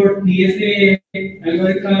leet code, DSA,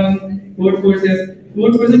 algorithm, code courses.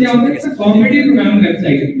 Code courses क्या होता है? It's a competitive programming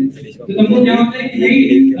website. तो तुमको क्या होता है कि भाई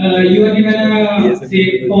यू आर गिवन से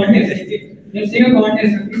contest. Let's take a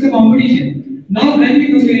contest. It's a competition. Now when we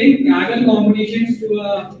comparing Kaggle competitions to a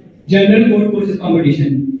general code courses competition.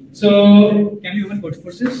 So can we open code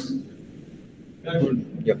courses?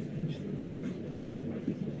 Yep.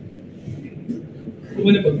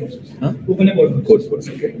 Open a code courses. Huh? Open a code Course.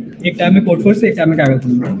 Okay. एक tab में code course, एक tab में Kaggle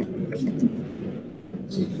खोलना.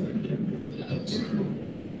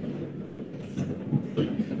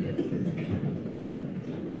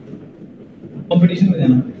 Competition में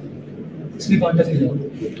जाना. इसमें contest है.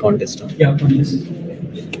 Contest. Yeah, contest.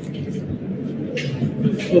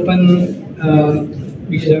 Open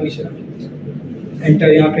विषय. Enter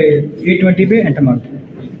यहाँ पे 820 पे enter मार.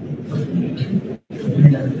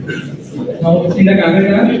 Now in the Kaggle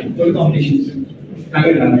tab, go to competitions.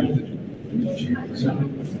 Kaggle tab.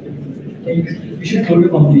 We should go to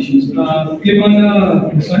competitions. Click on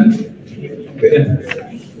this one.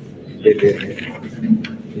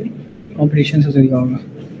 Competitions से दिखा होगा.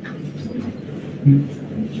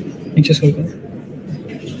 नीचे scroll करो.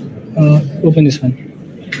 Open this one.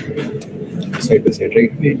 Side by side,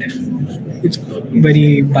 right? Wait. It's very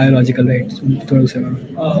biological, right? So थोड़ा उसे करो.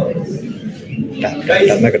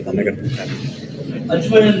 मैं करता.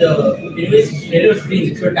 Anshuman, anyways, share your screen,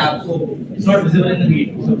 it's your tab, so it's not visible in the meet.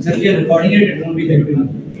 So since we are recording it, it won't be there.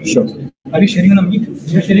 Sure. Are you sharing on the meet?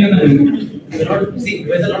 You're sharing on the meet. We're not, see, you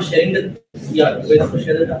guys are not sharing the, yeah, you guys have to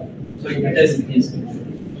share the tab. So it is, yes.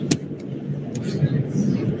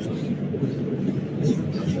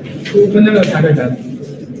 Open the Kaggle tab.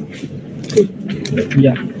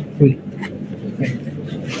 Yeah, cool.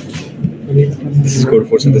 This is code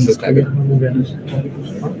force and this is Kaggle.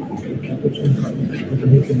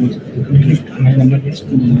 My number is 2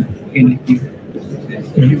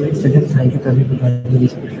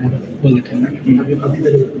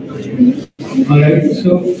 Alright, so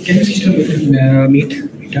can you system meet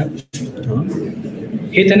tab?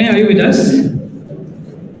 Hey Tanay, are you with us?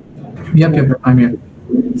 Yep, I'm here.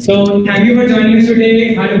 So thank you for joining us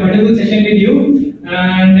today. Had a wonderful session with you,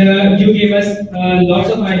 and you gave us lots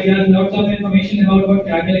of ideas, lots of information about what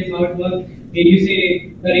Kaggle is about. Did you say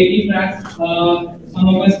the rating tracks? Some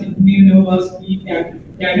of us didn't know was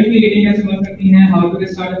Kaggle की rating कैसे बन सकती हैं? How to get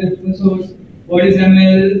started with open source? What is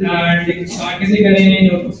ML? And start कैसे करें?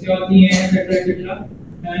 Notebooks क्या होती हैं? etc. etc.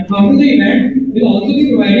 And after the event, we'll also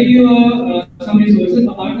be providing you some resources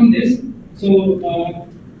apart from this. So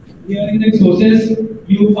here in the resources,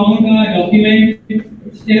 you found a document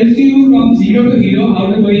which tells you from zero to hero how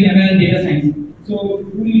to go in ML and data science. So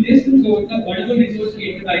you need this. So it's a wonderful resource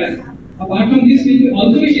created by us. Apart from this, we will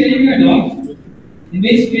also be sharing a doc in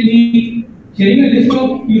which we'll be sharing a list of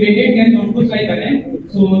curated and notebooks by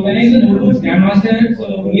Tanay. So Tanay is a notebooks grandmaster.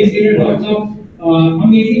 So he has created lots of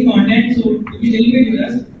amazing content. So we'll be sharing it with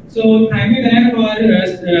us. So thank you Tanay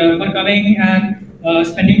for coming and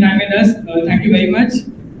spending time with us. Thank you very much.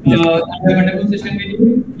 Yep. I had a wonderful session with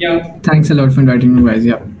you. Yeah. Thanks a lot for inviting me, guys.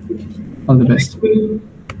 Yeah. All the best.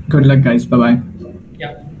 Good luck, guys. Bye bye.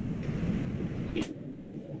 Yeah.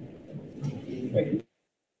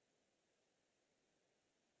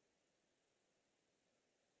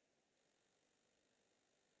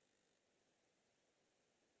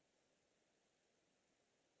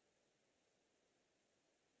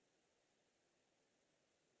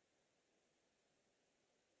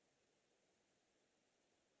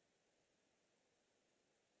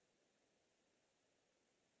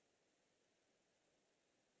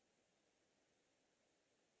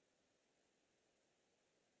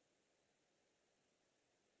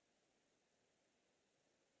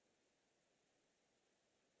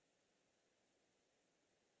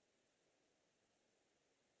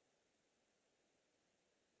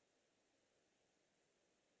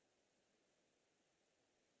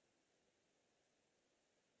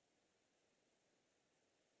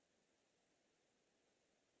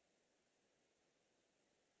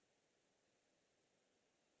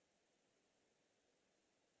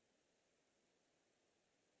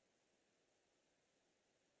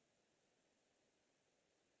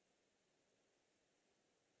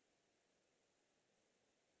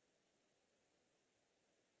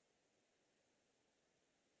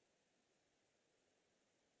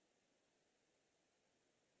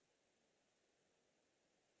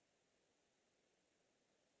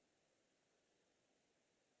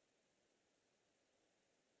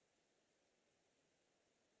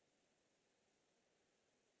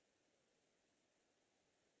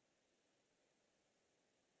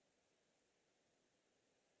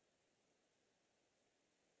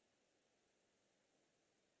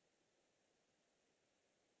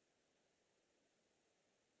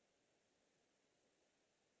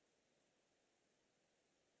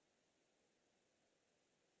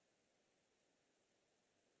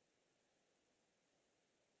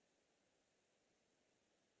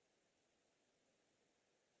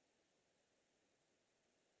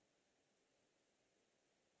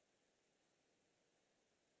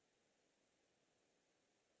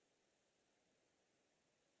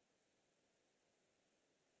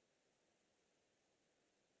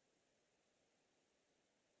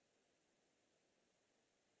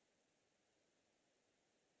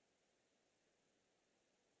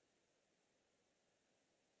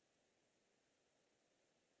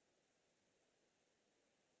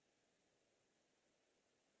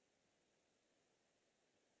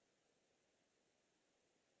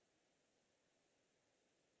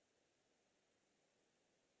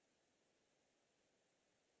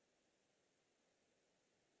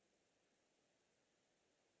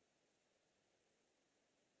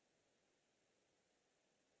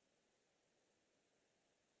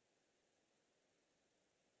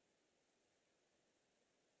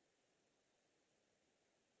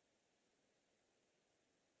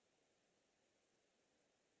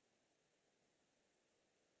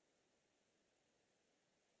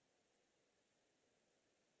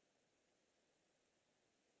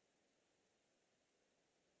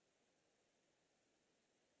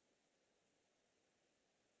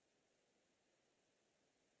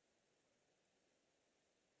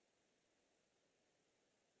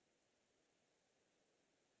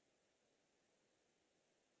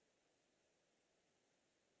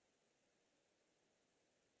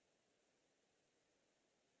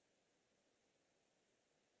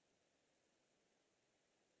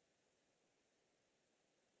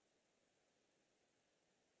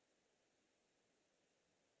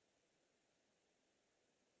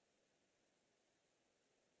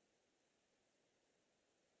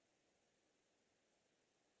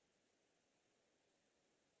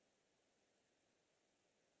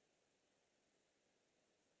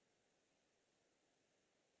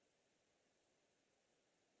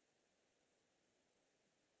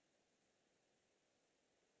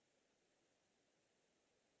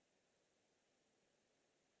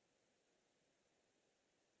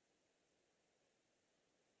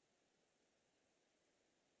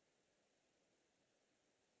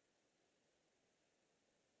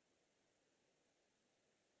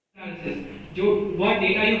 analysis. What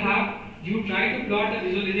data you have, you try to plot the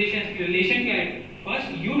visualization relation.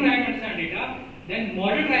 First, you try to understand data, then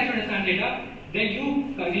model tries to understand data, then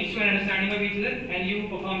you reach to an understanding of each other and you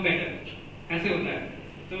perform better. ऐसे होता है.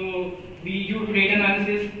 So you do data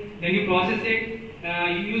analysis, then you process it.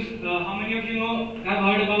 You use how many of you have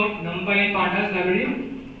heard about NumPy and Pandas library?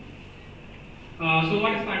 So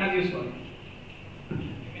what is Pandas used for?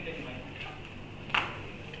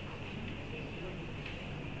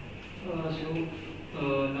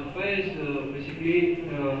 NumPy is basically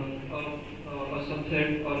a subset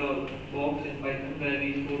or a box in Python where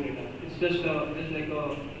we store data. It's just like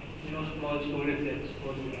a small storage set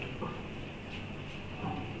for data.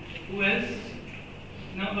 Who else?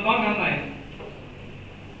 Now about NumPy.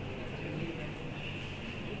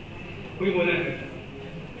 कोई बोला है?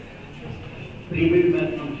 Pre-built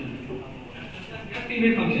math function.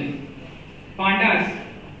 Pre-built function. Pandas.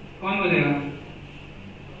 कौन बोलेगा?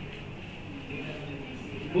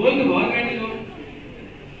 बोल तो बहुत बैठे लोग.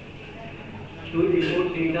 To import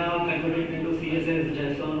data, convert it into CSS,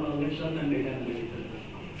 JSON, OrbitSon, and data analysis.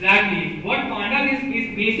 Exactly. What Pandas is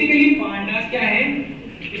basically Pandas क्या है?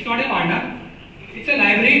 It's not a panda. It's a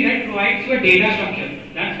library that provides you a data structure.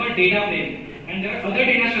 That's called data frame. And there are other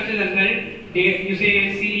data structures as well. You say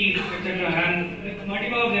series, etc. And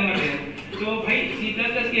multiple of them are there. So भाई C++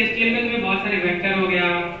 के HTML में बहुत सारे vector हो गया,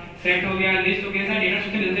 set हो गया, list हो गया, सारे डेटा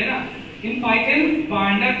स्ट्रक्चर मिलते हैं ना. In Python,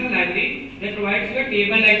 Pandas is a library that provides you a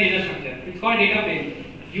table-like data structure. It's called data frame.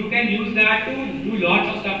 You can use that to do lots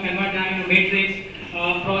of stuff, convert them into matrix,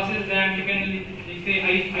 process them. You can say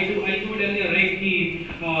I told earlier, right? The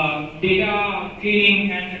data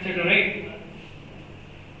cleaning and etc. Right?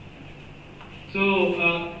 So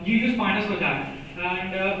you use Pandas for that,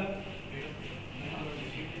 and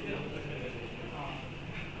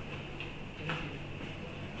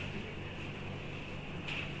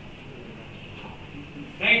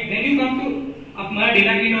right. Then you come to अब हमारा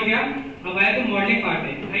data clean हो गया. अब आया तो modelling part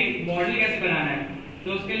है. भाई model कैसे बनाना है?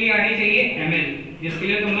 तो उसके लिए आनी चाहिए ML, जिसके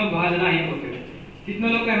लिए तुम लोग बहुत ज्यादा हाइप होते हो. कितने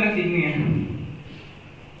लोग को ML सीखनी है?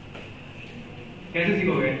 कैसे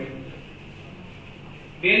सीखोगे?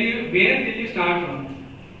 Where did you start from?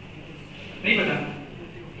 नहीं पता.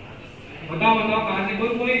 बताओ कहाँ से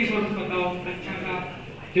कोई रिसोर्स बताओ अच्छा सा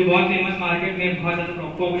जो बहुत फेमस मार्केट में बहुत ज्यादा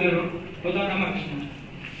पॉपुलर हो. बताओ रामकृष्ण.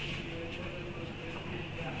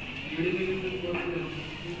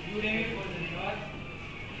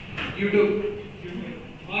 YouTube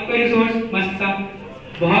और कोई रिसोर्स मस्त सा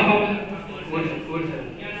बहुत पॉपुलर कोर्स है.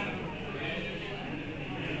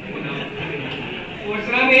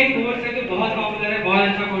 कोर्सरा में एक कोर्स है जो बहुत पॉपुलर है, बहुत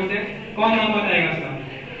अच्छा कोर्स है. कौन नाम बताएगा उसका?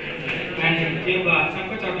 एक बात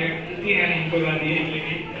सबको चॉकलेट इसकी है नहीं, कोई बात नहीं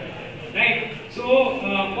लिखेंगे. Right. So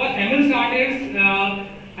for ML starters,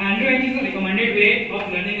 Andrew is a recommended way of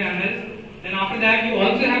learning ML. Then after that, you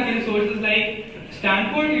also have resources like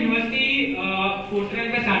Stanford University, Coursera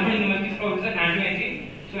by Stanford University's professor Andrew Ng.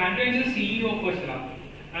 So Andrew Ng is the CEO of Coursera,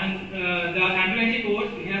 and the Andrew Ng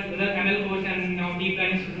course, he has the ML course and now deep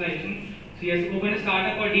learning specialization. So he has opened a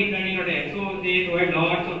startup called deeplearning.x. So they provide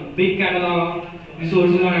lots of big catalog of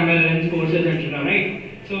resources on ML and courses, etc. Right.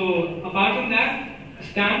 So apart from that,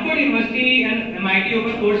 Stanford University and MIT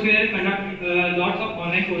Open Courseware conduct lots of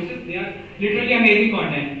online courses. They are literally amazing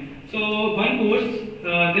content. So one course,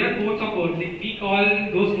 there are codes of code. We call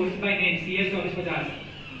those courses by name, CS-50.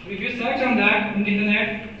 So if you search on that on the internet,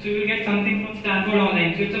 so you will get something from Stanford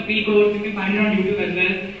online. So it's a free course. You can find it on YouTube as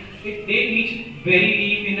well. They teach very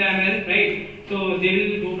deep in the ML, right? So they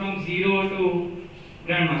will go from zero to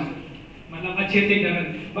grandmaster. मतलब अच्छे से ML.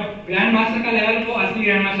 But grandmaster का level वो असली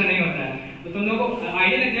grandmaster नहीं होता है. तो तुम लोगों को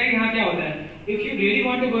idea लग जाएगा यहाँ क्या होता है. If you really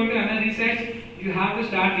want to go into ML research, you have to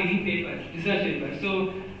start reading papers, research papers. So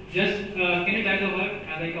just can you type the word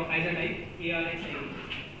like of ISA type ARXID.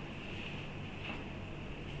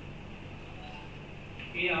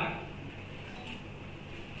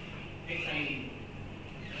 ARXID.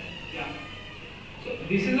 Yeah. So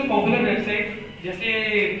this is a popular website. जैसे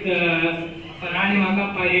फरहान इमाम का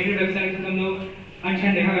pirated website तुम लोग अनशन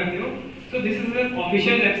देखा करते हो. So this is an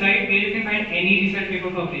official website where you can find any research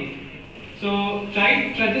paper for free. So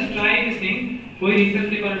just try this thing. कोई research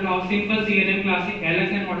paper उठाओ, simple CNN classic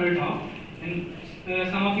LSN model उठाओ, and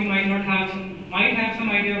some of you might have some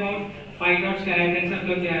idea about PyTorch क्या है,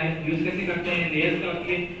 TensorFlow क्या है, use कैसे करते हैं, layers क्या होती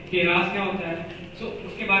है, keras क्या होता है. So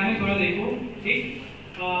उसके बारे में थोड़ा देखो, ठीक?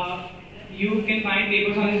 You can find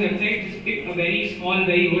papers on this website. Just pick a very small,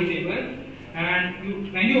 very old paper, and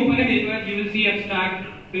when you open a paper, you will see abstract.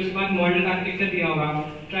 फिर उसके बाद model architecture दिया होगा.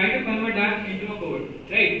 Try to convert that into a code,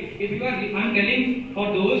 right? I'm telling for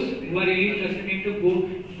those who are really interested into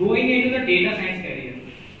going into the data science career.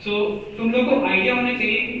 So तुम लोग को idea होना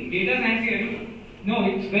चाहिए कि data science here, no,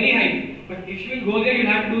 it's very high, but if you will go there,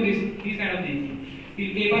 you'll have to do these kind of things.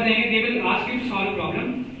 Paper देंगे, they will ask you to solve a problem.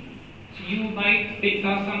 So you might pick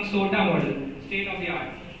up some SOTA model, state of the art,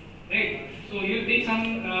 right? So you pick some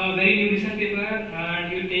very new recent paper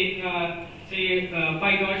and you take say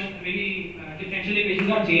PyTorch, maybe differential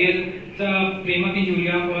equations.jl, the framework in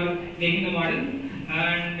Julia for making the model,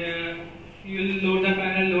 and you will load the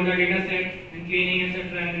panel, load the data set, and cleaning,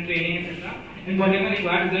 etc., and training, etc. And whatever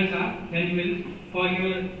required results are, then you will, for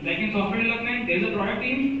your, like in software development, there is a product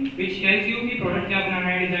team which tells you कि product क्या बनाना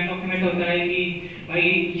है, design document होता है कि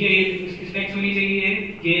भाई ये specs होनी चाहिए,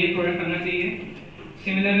 ये product करना चाहिए.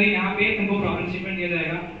 Similarly, यहाँ पे तुमको problem statement दिया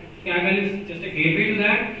जाएगा. Kaggle is just a gateway to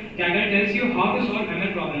that. Kaggle tells you how to solve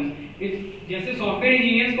ML problems. जैसे सॉफ्टवेयर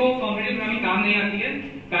इंजीनियर्स को कॉम्पिटिटिव प्रोग्रामिंग काम नहीं आती है,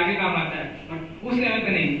 Kaggle काम आता है, बट उस लेवल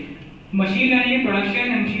पे नहीं. Machine learning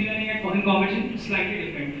production and machine learning and combination slightly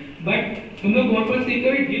different. But तुम लोग कोड पर सीखते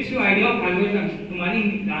हो, it gives you idea of algorithms. तुम्हारी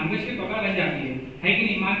लैंग्वेज की पकड़ बन जाती है कि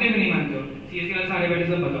नहीं? मानते हो नहीं मानते हो? सीएस के सारे बैठे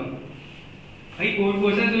सब बताओ भाई. कोड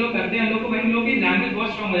कोर्सेज जो लोग करते हैं लोग को भाई उन लोगों की लैंग्वेज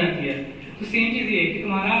बहुत स्ट्रांग हो जाती है. तो सेम चीज ये कि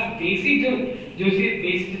तुम्हारा बेसिक जो से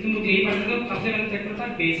बेसिक तुम यही पढ़ते हो, सबसे पहले सेक्टर था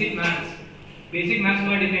बेसिक मैथ्स. बेसिक मैथ्स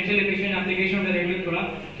में डिफरेंशियल इक्वेशन, एप्लीकेशन और डेरिवेटिव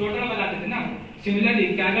थोड़ा बताते थे ना. Similarly,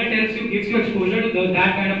 Kaggle gives you exposure to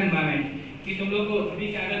that kind of environment. कि तुम लोग को अभी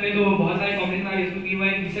Kaggle में तो बहुत सारे कॉम्पिटिशन आ रहे हैं, इसको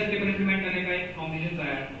एक रिसर्च पेपर इंप्लीमेंट करने का एक कॉम्पिटिशन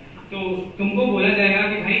आया है. तो तुमको बोला जाएगा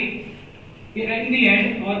कि भाई इन दी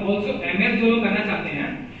एंड, और ऑल्सो एमएस जो लोग करना चाहते हैं,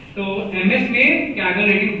 तो एमएस में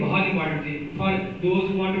Kaggle रेटिंग बहुत इंपॉर्टेंट थी for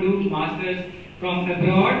those who want to do masters from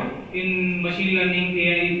abroad in machine learning,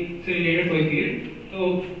 AI से रिलेटेड कोई फील्ड. तो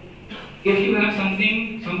if you have something,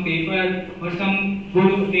 some paper or some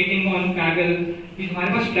good rating on Kaggle, कि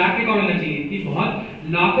तुम्हारे पास track record होना चाहिए. कि बहुत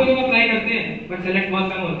लाखों लोग अप्लाई करते हैं बट सेलेक्ट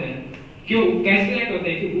बहुत कम होते हैं. क्यों? कैसे सेलेक्ट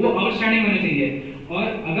होते हैं? कि वो आउटस्टैंडिंग होने चाहिए. और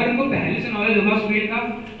अगर उनको पहले से नॉलेज होगा उस फील्ड का,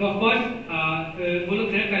 तो ऑफ कोर्स वो लोग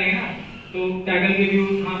सेलेक्ट करेंगे ना. तो Kaggle गिव यू,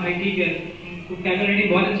 हाँ भाई ठीक है, Kaggle रेटिंग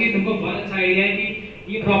बहुत अच्छी है, तुमको बहुत अच्छा आइडिया है कि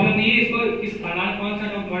ये प्रॉब्लम नहीं है, इसको इस कौन सा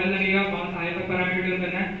मॉडल लगेगा, कौन सा हाइपर पैरामीटर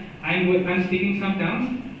करना है. I'm speaking some terms.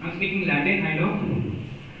 I'm speaking Latin, I know.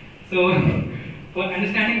 So, for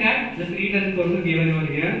understanding that, just read as the course is given over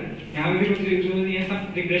here. यहाँ पे भी कुछ reviews हैं, सब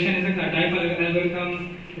regression is a type of algorithm,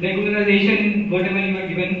 regularization, whatever you are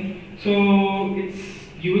given. So, it's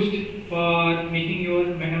used for making your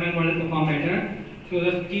ML model perform better. So,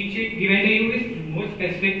 the cheat sheet given to you is more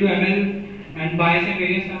specific to ML and bias and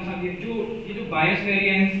variance terms are these two bias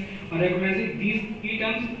variance और regularization. These key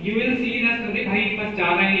terms you will see that अरे भाई बस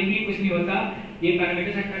 4 line लिखनी कुछ नहीं होता, ये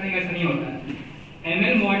parameter set करने का ऐसा नहीं होता.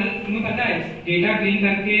 एमएल मॉडल तुम्हें पता है, डेटा क्लीन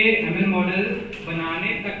करके एमएल मॉडल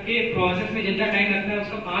बनाने तक के प्रोसेस में जितना टाइम लगता है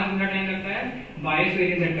उसका 5 गुना टाइम लगता है बायस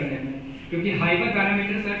वेरिएंस सेट करने में. क्योंकि हाइपर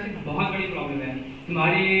पैरामीटर सर्च बहुत बड़ी प्रॉब्लम है.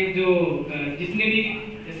 तुम्हारे जो जितने भी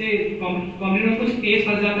जैसे कंप्यूटर में कुछ केस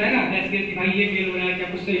फंस जाता है ना, टेस्ट केस कि भाई ये फेल हो रहा है, क्या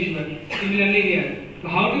कुछ तो इशू है. Similarly here,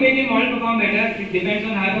 how to make a model perform better, it depends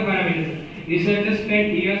on hyperparameters. Researchers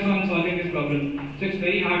spend years on solving this problem, so it's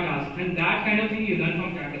very hard task, and that kind of thing you learn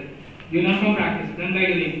from Kaggle, you learn from practice, learn by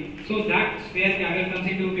doing. So that's where Kaggle comes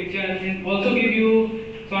into picture and also give you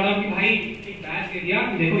sort of कि भाई एक batch दे दिया,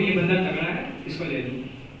 देखो ये बंदा तगड़ा है, इसको ले लो.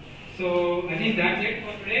 So I think that's it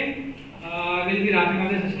for today. We'll be wrapping up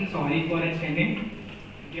the session. Sorry for extending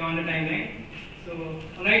beyond the timeline. So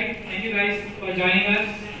alright, thank you guys for joining us.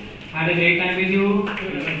 Had a great time with you.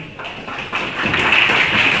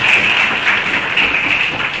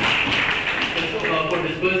 So for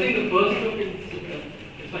dispersing the first group,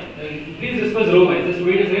 it's fine. Please disperse row wise. Just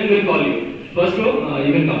wait a second, we'll call you. First row,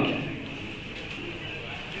 you can come.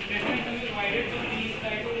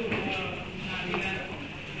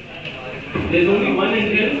 There's only one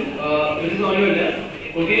entrance, which is on your left.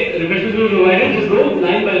 Okay, refreshments will be provided. Just go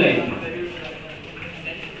line by line.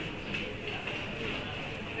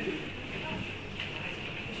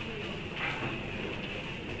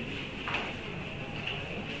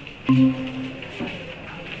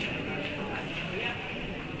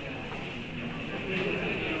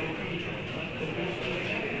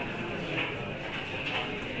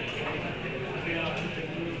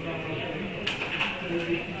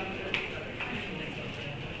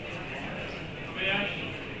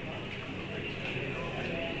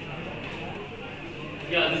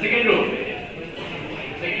 Yeah, the second row.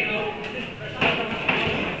 Second row.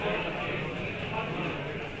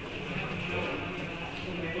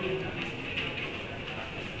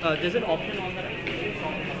 There's an option on the right.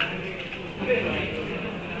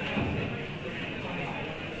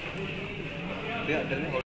 Yeah, tell me how.